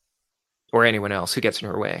 Or anyone else who gets in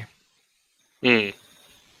her way. Mm.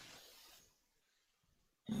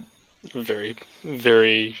 Very,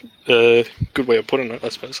 very good way of putting it, I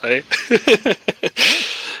suppose. Hey,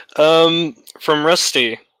 from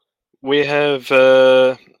Rusty, we have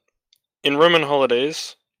in Roman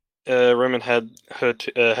Holidays. Roman had a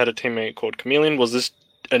teammate called Chameleon. Was this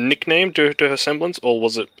a nickname to her semblance, or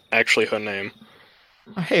was it actually her name?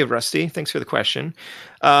 Hey, Rusty, thanks for the question.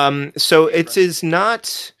 So it is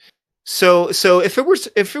not. So if it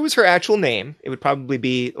was her actual name, it would probably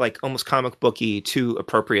be like almost comic booky, too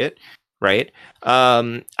appropriate. right?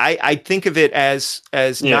 I think of it as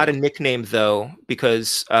not a nickname though,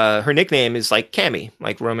 because her nickname is like Cammy,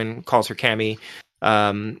 like Roman calls her Cammy.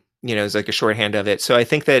 Is like a shorthand of it. So I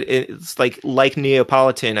think that it's like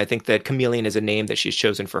Neapolitan. I think that Chameleon is a name that she's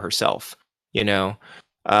chosen for herself. Even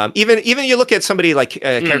you look at somebody like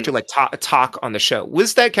a character like Talk on the show.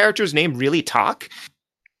 Was that character's name really Talk?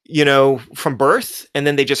 From birth, and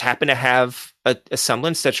then they just happen to have a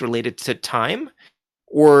semblance that's related to time,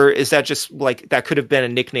 or is that just like that could have been a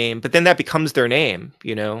nickname, but then that becomes their name?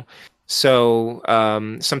 So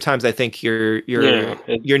sometimes I think your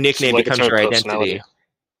nickname becomes your identity.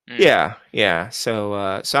 Yeah.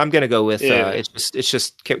 So I'm gonna go with it's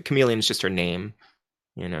just Chameleon is just her name,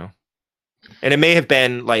 and it may have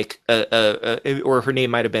been like or her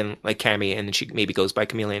name might have been like Cammy, and then she maybe goes by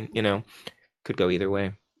Chameleon. Could go either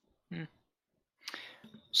way.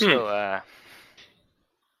 So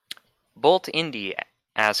Bolt Indy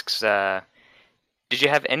asks, did you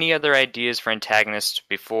have any other ideas for antagonists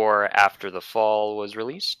before or after The Fall was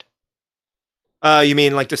released? You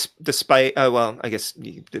mean like despite? Well, I guess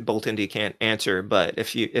Bolt Indy can't answer, but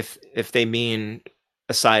if they mean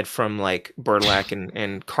aside from like Burlak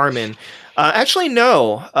and Carmen, actually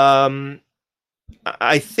no.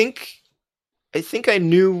 I think I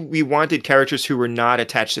knew we wanted characters who were not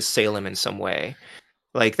attached to Salem in some way.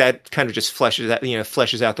 Like that kind of just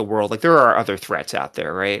fleshes out the world. Like there are other threats out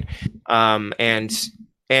there, right? And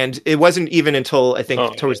it wasn't even until I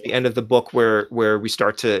think towards the end of the book where we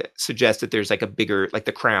start to suggest that there's like a bigger, like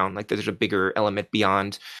the Crown, like there's a bigger element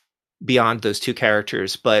beyond those two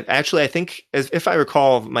characters. But actually, I think, if I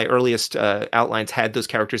recall, my earliest outlines had those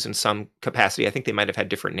characters in some capacity. I think they might have had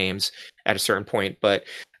different names at a certain point, but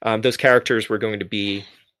those characters were going to be,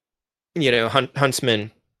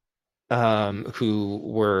 huntsmen who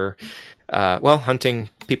were, hunting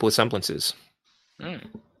people with semblances. I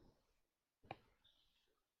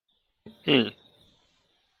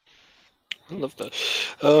love that.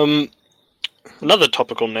 Another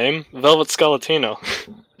topical name, Velvet Scarlatino.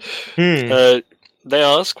 They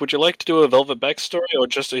ask, would you like to do a Velvet backstory or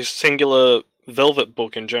just a singular Velvet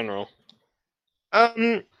book in general? I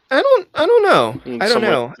don't know. I don't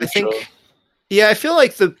know. I think, yeah, I feel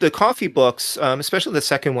like the coffee books, especially the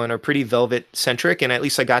second one, are pretty Velvet centric, and at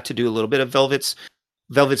least I got to do a little bit of Velvet's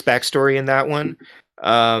backstory in that one.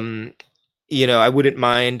 I wouldn't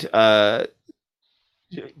mind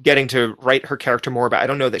getting to write her character more, but I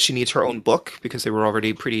don't know that she needs her own book because they were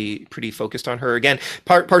already pretty focused on her. Again,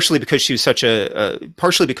 partially because she was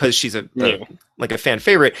partially because she's a fan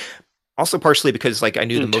favorite. Also partially because like I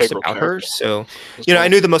knew the most about her. So, I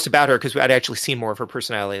knew the most about her because I'd actually seen more of her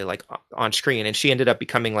personality like on screen, and she ended up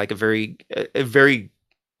becoming like a very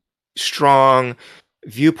strong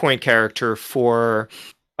viewpoint character for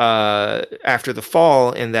after the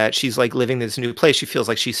fall, in that she's like living this new place. She feels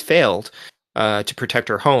like she's failed to protect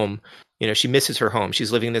her home. She misses her home.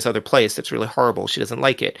 She's living in this other place that's really horrible. She doesn't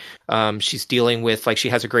like it. She's dealing with like she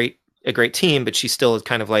has a great team, but she still is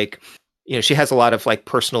kind of like, she has a lot of like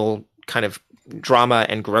personal kind of drama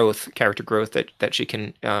and character growth that she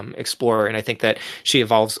can explore. And I think that she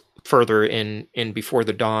evolves further in Before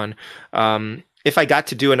the Dawn. If I got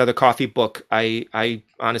to do another coffee book, I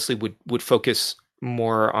honestly would focus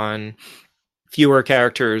more on fewer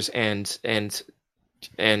characters and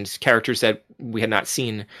characters that we had not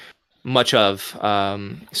seen much of.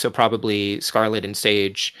 So probably Scarlet and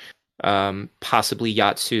Sage, possibly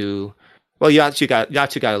Yatsu. Well, Yatsu got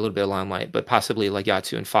a little bit of limelight, but possibly like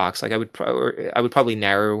Yatsu and Fox. Like I would probably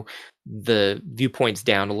narrow the viewpoints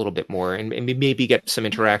down a little bit more, and maybe get some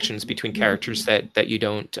interactions between characters that you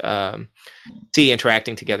don't see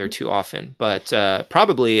interacting together too often. But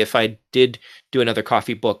probably if I did do another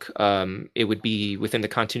coffee book, it would be within the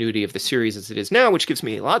continuity of the series as it is now, which gives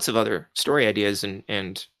me lots of other story ideas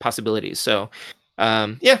and possibilities. So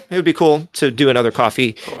it would be cool to do another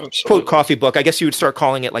quote coffee book. I guess you would start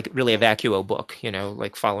calling it like really a vacuo book,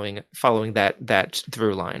 like following that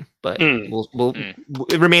through line. But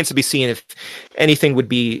it remains to be seen if anything would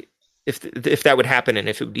be, if that would happen, and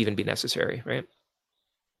if it would even be necessary, right?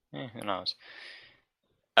 Who knows?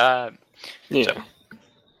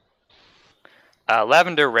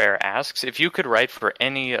 Lavender Rare asks, if you could write for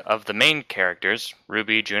any of the main characters,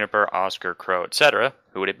 Ruby, Juniper, Oscar, Crow, etc.,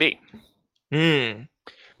 who would it be? Man,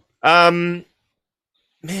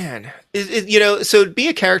 so be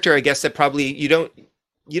a character, I guess, that probably you don't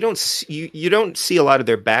see a lot of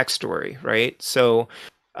their backstory, right? So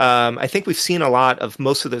I think we've seen a lot of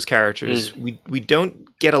most of those characters. We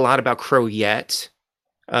don't get a lot about Crow yet,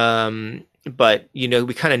 but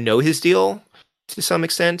we kind of know his deal. to some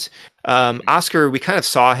extent. Oscar, we kind of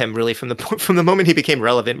saw him really from the moment he became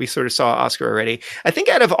relevant. We sort of saw Oscar already. I think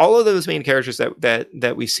out of all of those main characters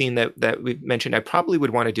that we've seen that we've mentioned, I probably would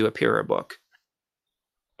want to do a Pyrrha book,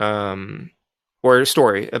 or a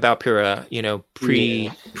story about Pyrrha. You know,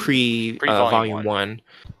 pre volume one,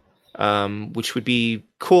 which would be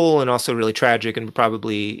cool and also really tragic, and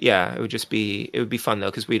probably it would be fun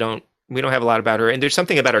though, because we don't have a lot about her, and there's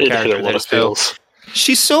something about her character that is so.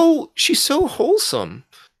 She's so wholesome.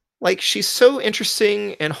 Like, she's so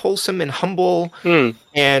interesting and wholesome and humble, and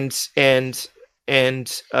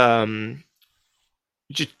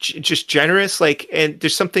just generous. Like, and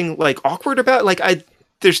there's something like awkward about. Like, I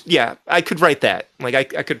could write that. Like, I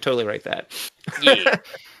could totally write that. Yeah.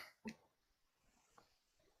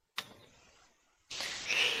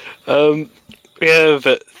 We have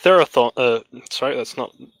Therathon. Sorry, that's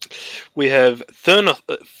not. We have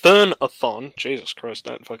Thurnathon. Jesus Christ,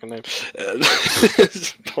 that fucking name.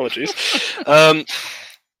 Apologies.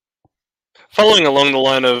 Following along the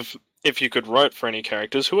line of, if you could write for any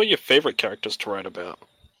characters, who are your favorite characters to write about?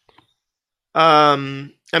 I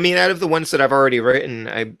mean, out of the ones that I've already written,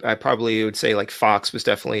 I probably would say like Fox was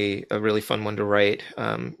definitely a really fun one to write.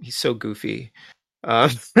 He's so goofy. I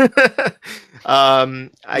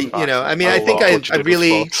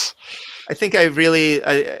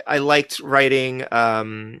liked writing.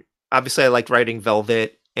 Obviously, I liked writing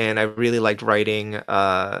Velvet, and I really liked writing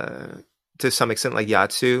to some extent like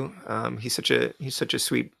Yatsu. He's such a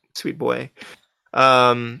sweet boy.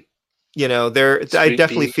 You know, I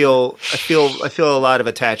definitely feel a lot of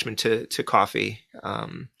attachment to Coffee.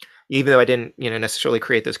 Even though I didn't, necessarily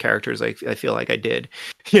create those characters, I feel like I did,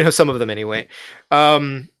 some of them anyway.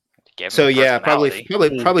 So yeah,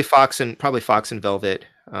 probably Fox and Velvet.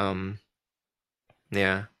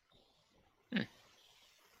 Yeah.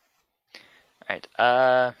 All right.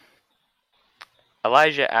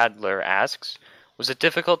 Elijah Adler asks, was it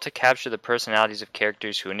difficult to capture the personalities of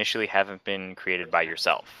characters who initially haven't been created by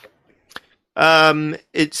yourself?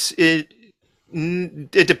 It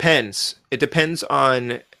depends. It depends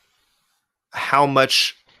on how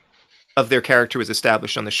much of their character was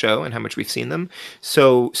established on the show and how much we've seen them.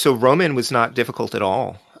 So Roman was not difficult at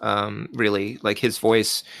all. Really, like, his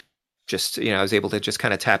voice, just, I was able to just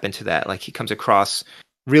kind of tap into that. Like, he comes across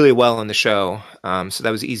really well on the show. So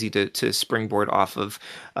that was easy to springboard off of.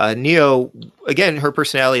 Neo, again, her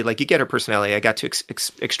personality, like, you get her personality. I got to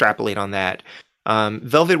extrapolate on that.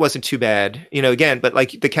 Velvet wasn't too bad, again, but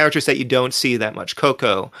like the characters that you don't see that much,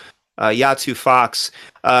 Coco, Yatsu, Fox,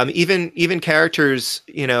 even characters,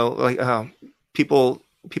 like people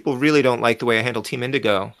really don't like the way I handle Team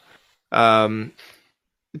Indigo. But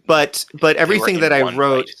everything that I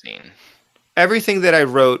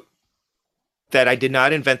wrote, that I did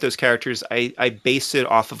not invent those characters, I based it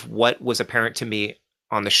off of what was apparent to me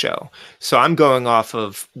on the show. So I'm going off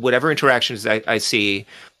of whatever interactions I see,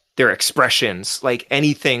 their expressions, like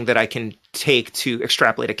anything that I can take to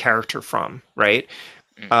extrapolate a character from, right?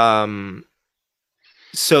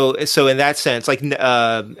 So in that sense, like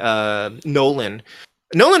Nolan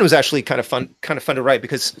was actually kind of fun to write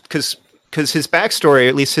because his backstory,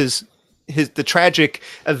 at least the tragic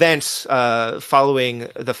events following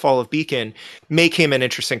the fall of Beacon, make him an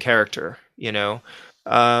interesting character,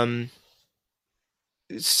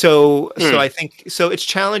 So I think it's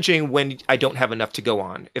challenging when I don't have enough to go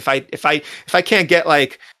on. If I can't get,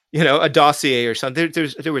 like, a dossier or something,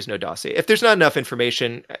 there was no dossier. If there's not enough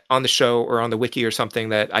information on the show or on the wiki or something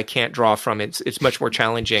that I can't draw from, it's much more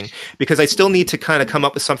challenging, because I still need to kind of come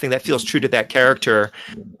up with something that feels true to that character,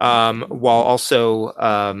 while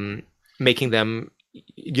also making them,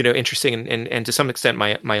 interesting and to some extent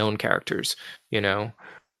my own characters,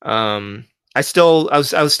 I still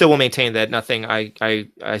will maintain that nothing I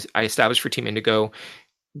established for Team Indigo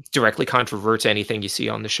directly controverts anything you see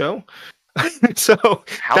on the show. So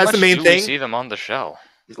that's the main thing. How much do we see them on the show?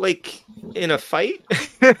 Like, in a fight?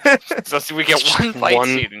 So we get one fight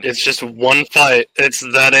scene. It's just one fight. It's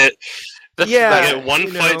that it. Yeah. They get one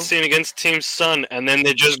fight scene against Team Sun, and then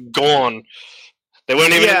they're just gone. They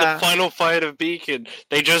weren't even in the final fight of Beacon.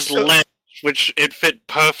 They just left, which it fit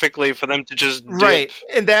perfectly for them to just dip. Right,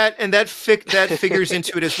 and that figures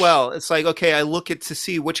into it as well. It's like, okay, I look to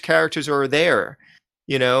see which characters are there,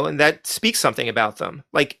 and that speaks something about them.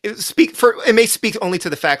 Like, it may speak only to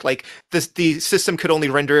the fact, like, the system could only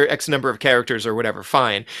render X number of characters or whatever.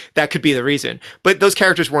 Fine, that could be the reason. But those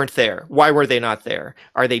characters weren't there. Why were they not there?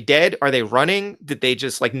 Are they dead? Are they running? Did they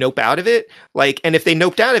just, like, nope out of it? Like, and if they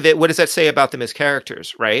noped out of it, what does that say about them as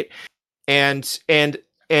characters, right? And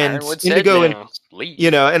Indigo, and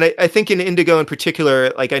and I think in Indigo in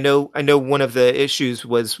particular, like, I know one of the issues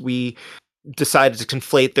was we decided to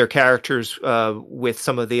conflate their characters with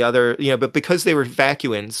some of the other, but because they were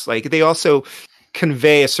Vacuans, like they also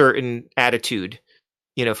convey a certain attitude,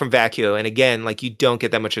 from Vacuo. And again, like you don't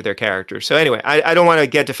get that much of their characters. So anyway, I don't want to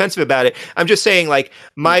get defensive about it. I'm just saying, like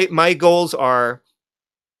my goals are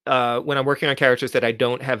when I'm working on characters that I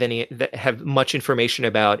don't have that have much information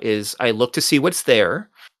about, is I look to see what's there,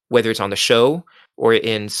 whether it's on the show or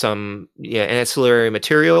in some ancillary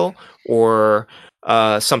material or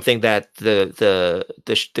something that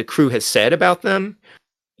the crew has said about them,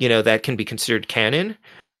 that can be considered canon,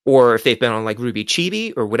 or if they've been on like RWBY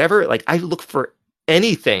Chibi or whatever. Like I look for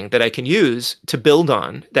anything that I can use to build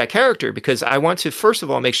on that character, because I want to first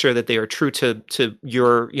of all make sure that they are true to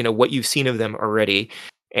your what you've seen of them already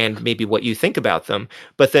and maybe what you think about them.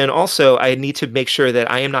 But then also I need to make sure that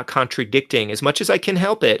I am not contradicting, as much as I can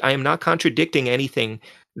help it, I am not contradicting anything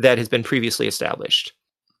that has been previously established,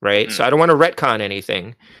 right? So I don't want to retcon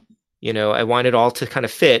anything. I want it all to kind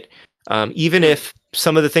of fit, even if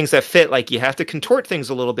some of the things that fit, like you have to contort things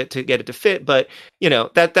a little bit to get it to fit. But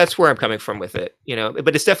that's where I'm coming from with it.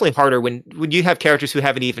 But it's definitely harder when you have characters who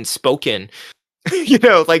haven't even spoken.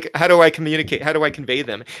 Like how do I communicate? How do I convey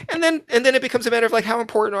them? And then it becomes a matter of like, how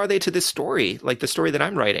important are they to this story? Like the story that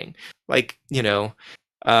I'm writing. Like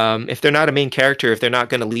if they're not a main character, if they're not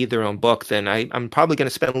going to lead their own book, then I'm probably going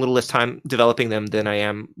to spend a little less time developing them than I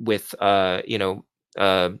am with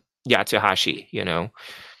Yatsuhashi.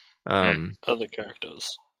 Other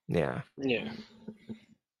characters. Yeah.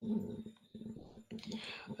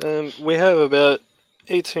 We have about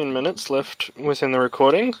 18 minutes left within the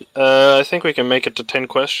recording. I think we can make it to 10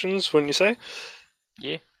 questions, wouldn't you say?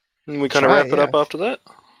 Yeah. And we kind of wrap it up after that.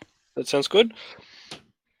 That sounds good.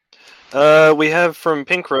 We have from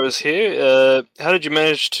Pink Rose here. How did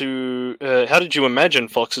you imagine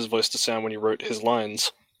Fox's voice to sound when you wrote his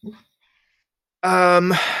lines?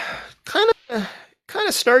 Kind of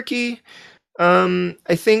snarky.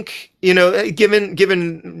 I think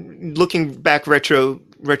given looking back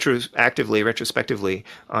retrospectively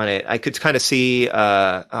on it, I could kind of see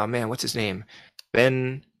oh man, what's his name?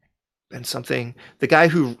 Ben something. The guy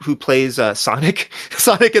who plays Sonic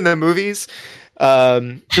in the movies.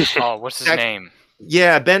 What's his name?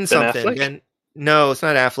 Yeah, Ben something. Affleck? No, it's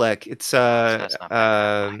not Affleck. It's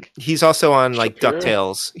he's also on like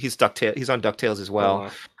DuckTales. He's on DuckTales as well.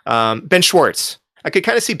 Ben Schwartz. I could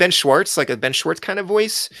kind of see Ben Schwartz, like a Ben Schwartz kind of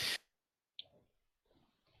voice.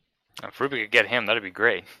 If RWBY could get him, that'd be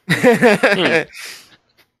great.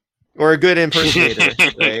 Or a good impersonator,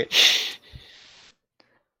 right?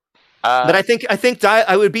 But I think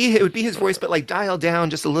it would be his voice, but like dialed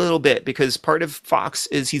down just a little bit, because part of Fox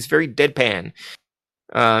is he's very deadpan.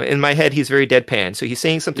 In my head, he's very deadpan. So he's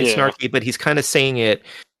saying something snarky, but he's kind of saying it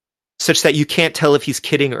such that you can't tell if he's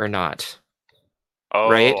kidding or not. Oh,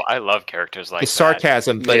 right? I love characters like the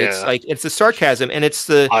sarcasm, but it's the sarcasm, and it's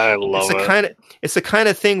the kind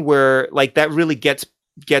of thing where like that really gets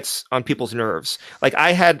on people's nerves. Like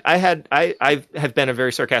I have been a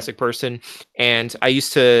very sarcastic person, and I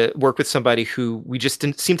used to work with somebody who we just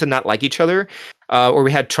didn't seem to not like each other, or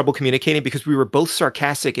we had trouble communicating because we were both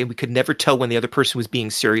sarcastic and we could never tell when the other person was being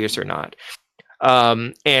serious or not.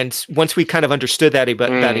 And once we kind of understood that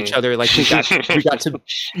about each other, like we got to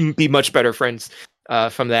be much better friends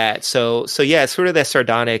from that. So yeah, it's sort of that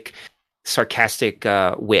sarcastic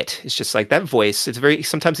wit. It's just like that voice.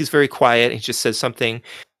 Sometimes he's very quiet. He just says something,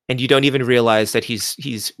 and you don't even realize that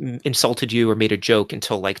he's insulted you or made a joke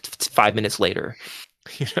until like 5 minutes later.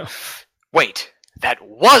 Wait, that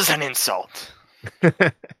was an insult. All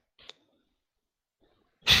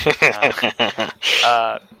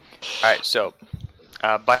right, so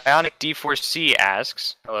Bionic D4C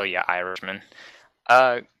asks, "Hello, yeah, Irishman.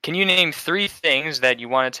 Can you name 3 things that you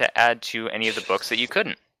wanted to add to any of the books that you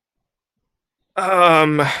couldn't?"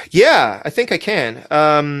 Yeah, I think I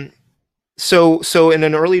can. So in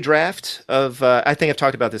an early draft of, I think I've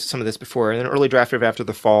talked about some of this before. In an early draft of After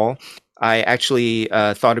the Fall, I actually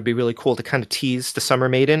thought it'd be really cool to kind of tease the Summer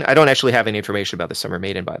Maiden. I don't actually have any information about the Summer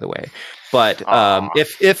Maiden, by the way. But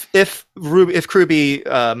if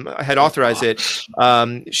RWBY had authorized it,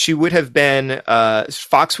 she would have been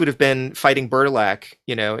Fox would have been fighting Bertilac,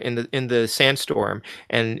 in the sandstorm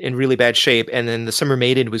and in really bad shape, and then the Summer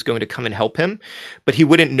Maiden was going to come and help him, but he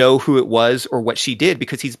wouldn't know who it was or what she did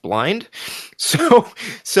because he's blind. So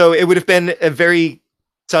it would have been a very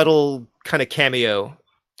subtle kind of cameo.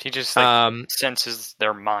 He just senses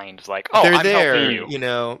their mind, like, they're I'm there, helping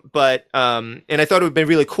you. But and I thought it would have been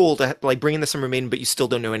really cool to like bring in the Summer Maiden, but you still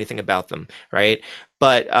don't know anything about them, right?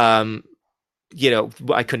 But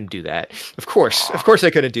I couldn't do that. Of course I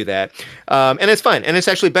couldn't do that. And it's fine, and it's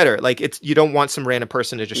actually better. Like you don't want some random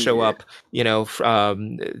person to just show up,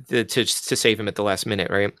 to save him at the last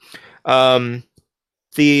minute, right?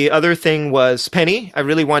 The other thing was Penny. I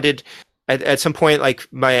really wanted. At some point, like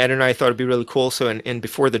my editor and I thought it'd be really cool. So in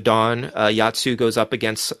Before the Dawn, Yatsu goes up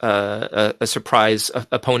against a surprise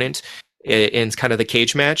opponent in kind of the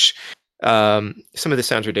cage match. Some of this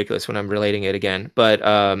sounds ridiculous when I'm relating it again, but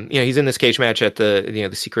he's in this cage match at the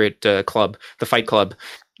secret club, the Fight Club,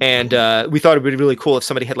 and we thought it would be really cool if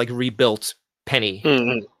somebody had like rebuilt Penny.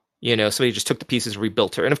 Mm-hmm. Somebody just took the pieces and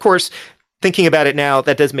rebuilt her. And of course, thinking about it now,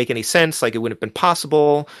 that doesn't make any sense. Like it wouldn't have been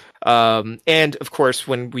possible. And of course,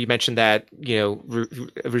 when we mentioned that,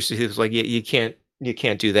 Rooster Teeth was like, you can't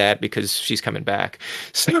do that because she's coming back.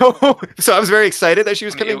 So I was very excited that she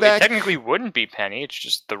was coming back. It technically wouldn't be Penny. It's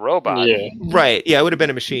just the robot. Yeah. Right. Yeah, it would have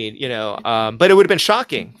been a machine, but it would have been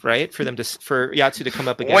shocking, right? For Yatsu to come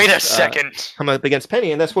up against. Wait a second. Come up against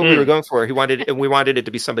Penny, and that's what we were going for. We wanted it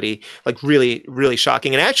to be somebody like really, really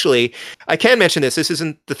shocking. And actually, I can mention this. This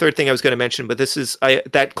isn't the third thing I was going to mention, but this is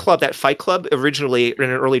that club, that Fight Club, originally in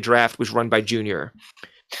an early draft was run by Junior.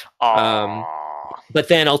 But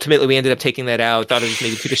then ultimately we ended up taking that out. Thought it was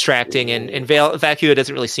maybe too distracting, and Vacua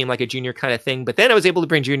doesn't really seem like a Junior kind of thing. But then I was able to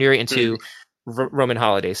bring Junior into Roman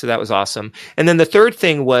Holiday, so that was awesome. And then the third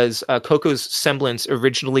thing was Coco's semblance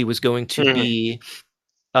originally was going to be,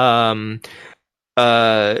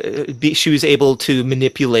 she was able to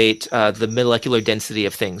manipulate the molecular density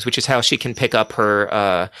of things, which is how she can pick up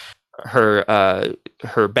her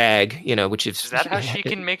bag, which is that how she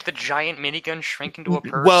can make the giant minigun shrink into a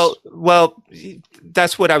purse? Well,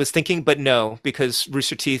 that's what I was thinking, but no, because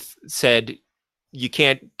Rooster Teeth said you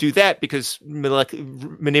can't do that because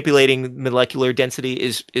manipulating molecular density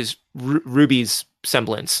is RWBY's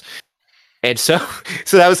semblance. And so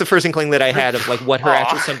that was the first inkling that I had of like what her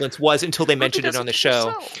actual semblance was until they mentioned it on the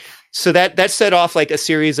show. So that set off like a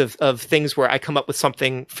series of things where I come up with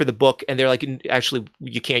something for the book, and they're like, actually,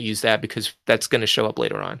 you can't use that because that's going to show up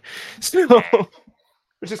later on. So,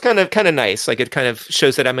 which is kind of nice. Like it kind of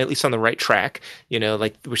shows that I'm at least on the right track.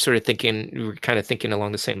 Like we're kind of thinking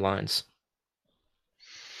along the same lines.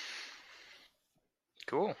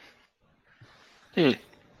 Cool.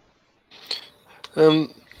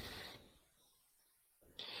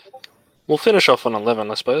 We'll finish off on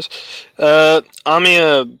 11, I suppose.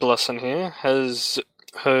 Amia Blesson here has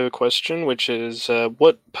her question, which is,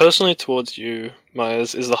 what personally towards you,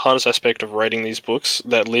 Myers, is the hardest aspect of writing these books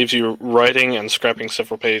that leaves you writing and scrapping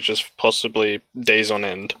several pages, possibly days on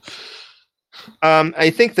end? I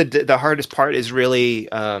think the hardest part is really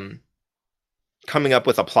coming up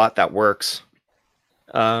with a plot that works.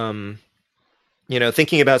 Thinking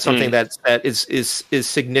about something that is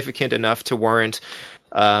significant enough to warrant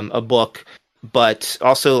a book, but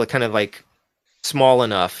also kind of like small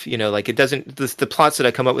enough, like it doesn't. The plots that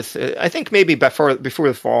I come up with, I think maybe before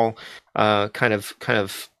the fall, kind of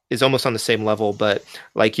is almost on the same level. But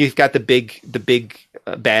like you've got the big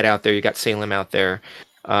bad out there, you got Salem out there,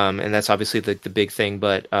 and that's obviously the big thing.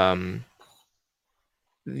 But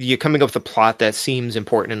you're coming up with a plot that seems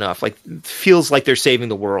important enough, like feels like they're saving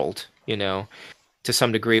the world, to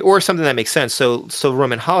some degree, or something that makes sense. So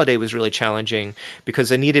Roman Holiday was really challenging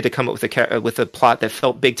because I needed to come up with a plot that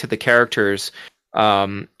felt big to the characters,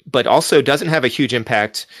 but also doesn't have a huge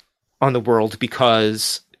impact on the world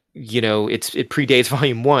because it predates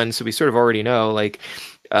Volume 1, so we sort of already know like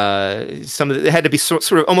some of it had to be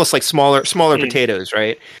sort of almost like smaller potatoes,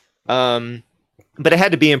 right? But it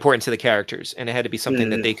had to be important to the characters, and it had to be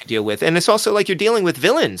something that they could deal with. And it's also like you're dealing with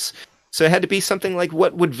villains. So it had to be something like,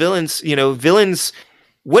 what would villains,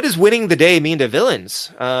 what does winning the day mean to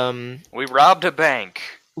villains? We robbed a bank.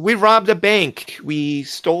 We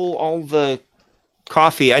stole all the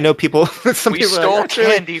coffee. I know people. We stole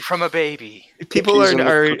candy from a baby. People are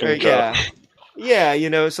yeah. Yeah,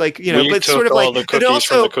 it's like, we but took sort of all like the cookies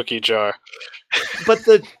from the cookie jar. But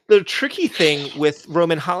the tricky thing with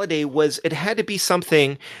Roman Holiday was it had to be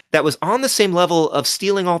something that was on the same level of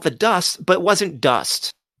stealing all the dust, but wasn't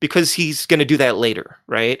dust. Because he's going to do that later,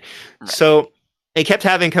 right? So they kept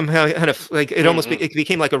having kind of like it almost it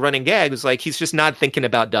became like a running gag. It was like he's just not thinking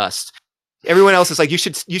about dust. Everyone else is like you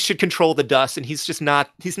should control the dust, and he's just not.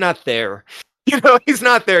 He's not there. He's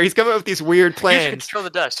not there. He's coming up with these weird plans. You should control the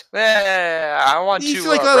dust. I want he's to.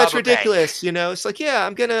 Like, oh, that's ridiculous. Bank. It's like, yeah,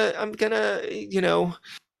 I'm just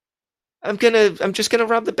gonna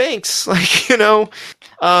rob the banks, like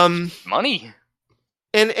money.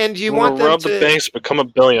 And you want them rob to the banks, become a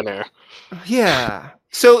billionaire. Yeah.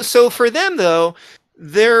 So for them though,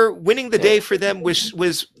 their winning the day for them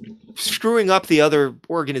was screwing up the other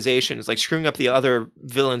organizations, like screwing up the other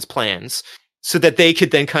villains' plans, so that they could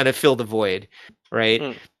then kind of fill the void,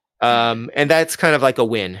 right? And that's kind of like a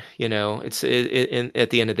win, you know. It's at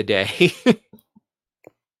the end of the day.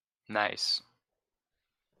 Nice.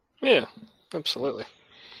 Yeah, absolutely.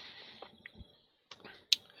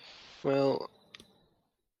 Well,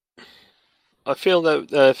 I feel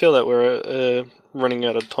that we're running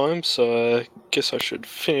out of time, so I guess I should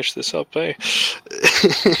finish this up, eh?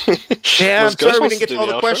 Yeah, I'm Unless sorry Ghost we wants didn't to get do to all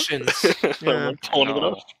the the outro. questions. Yeah. I'm pulling it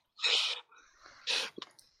off.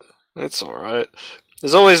 That's all right.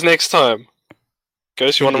 There's always next time.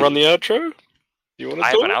 Ghost, you want to run the outro? You want to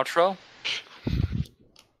I do have an it? outro?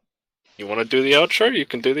 You want to do the outro? You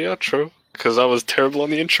can do the outro. Because I was terrible on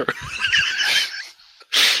the intro.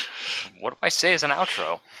 What do I say as an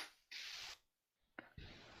outro?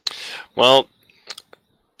 Well,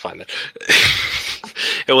 fine then.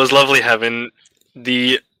 It was lovely having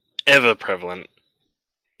the ever-prevalent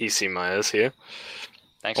E.C. Myers here.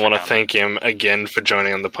 Thanks I for want to coming. thank him again for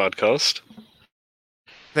joining on the podcast.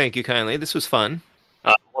 Thank you kindly. This was fun.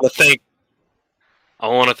 I want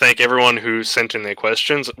to thank everyone who sent in their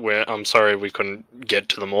questions. I'm sorry we couldn't get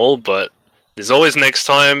to them all, but there's always next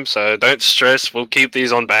time, so don't stress. We'll keep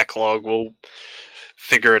these on backlog. We'll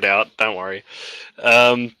figure it out. Don't worry.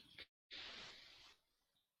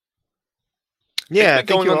 Yeah, we're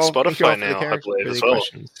going you on all. Spotify Thank you all for now, the I believe, for as the well.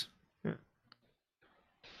 questions.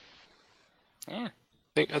 Yeah.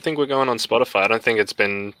 I think we're going on Spotify. I don't think it's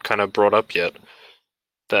been kind of brought up yet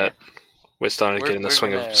that we're starting to get in the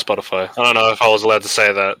swing of Spotify. I don't know if I was allowed to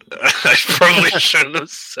say that. I probably shouldn't have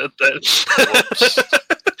said that.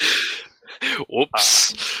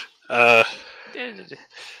 Whoops.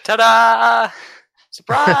 Ta-da!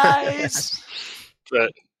 Surprise!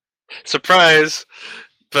 Surprise!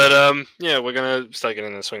 But yeah, we're gonna start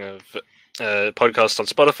getting in the swing of podcasts on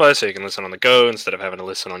Spotify, so you can listen on the go instead of having to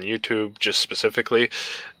listen on YouTube, just specifically.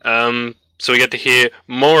 So we get to hear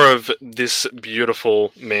more of this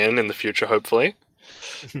beautiful man in the future, hopefully.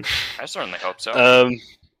 I certainly hope so.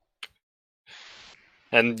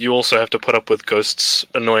 And you also have to put up with Ghost's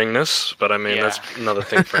annoyingness, but I mean, that's another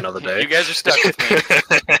thing for another day. You guys are stuck with me.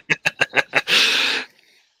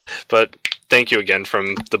 But thank you again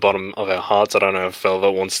from the bottom of our hearts. I don't know if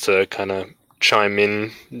Velvet wants to kind of chime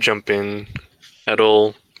in, jump in at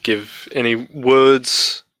all, give any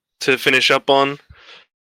words to finish up on.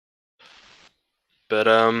 But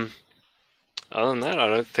other than that, I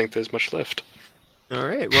don't think there's much left. All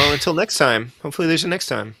right. Well, until next time. Hopefully, there's a next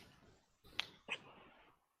time.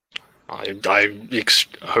 I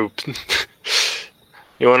hope.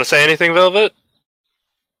 You want to say anything, Velvet?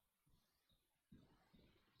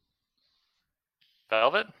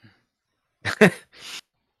 Velvet?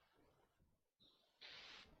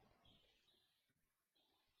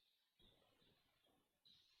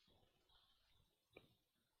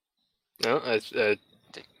 No, I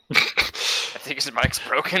think his mic's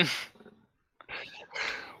broken.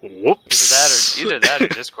 Whoops. Either that or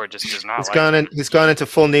Discord just does not He's gone into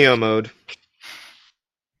full Neo mode.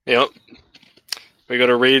 Yep. We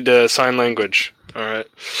gotta read sign language. Alright.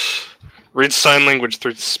 Read sign language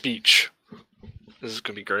through speech. This is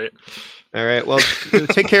gonna be great. All right. Well,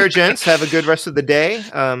 take care, gents. Have a good rest of the day.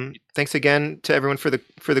 Thanks again to everyone for the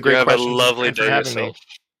great have questions. a lovely and for day having me. yourself.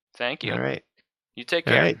 Thank you. All right. You take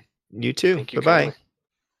All care. right. You too. Thank you, Bye-bye. Kylie.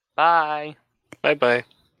 Bye. Bye-bye.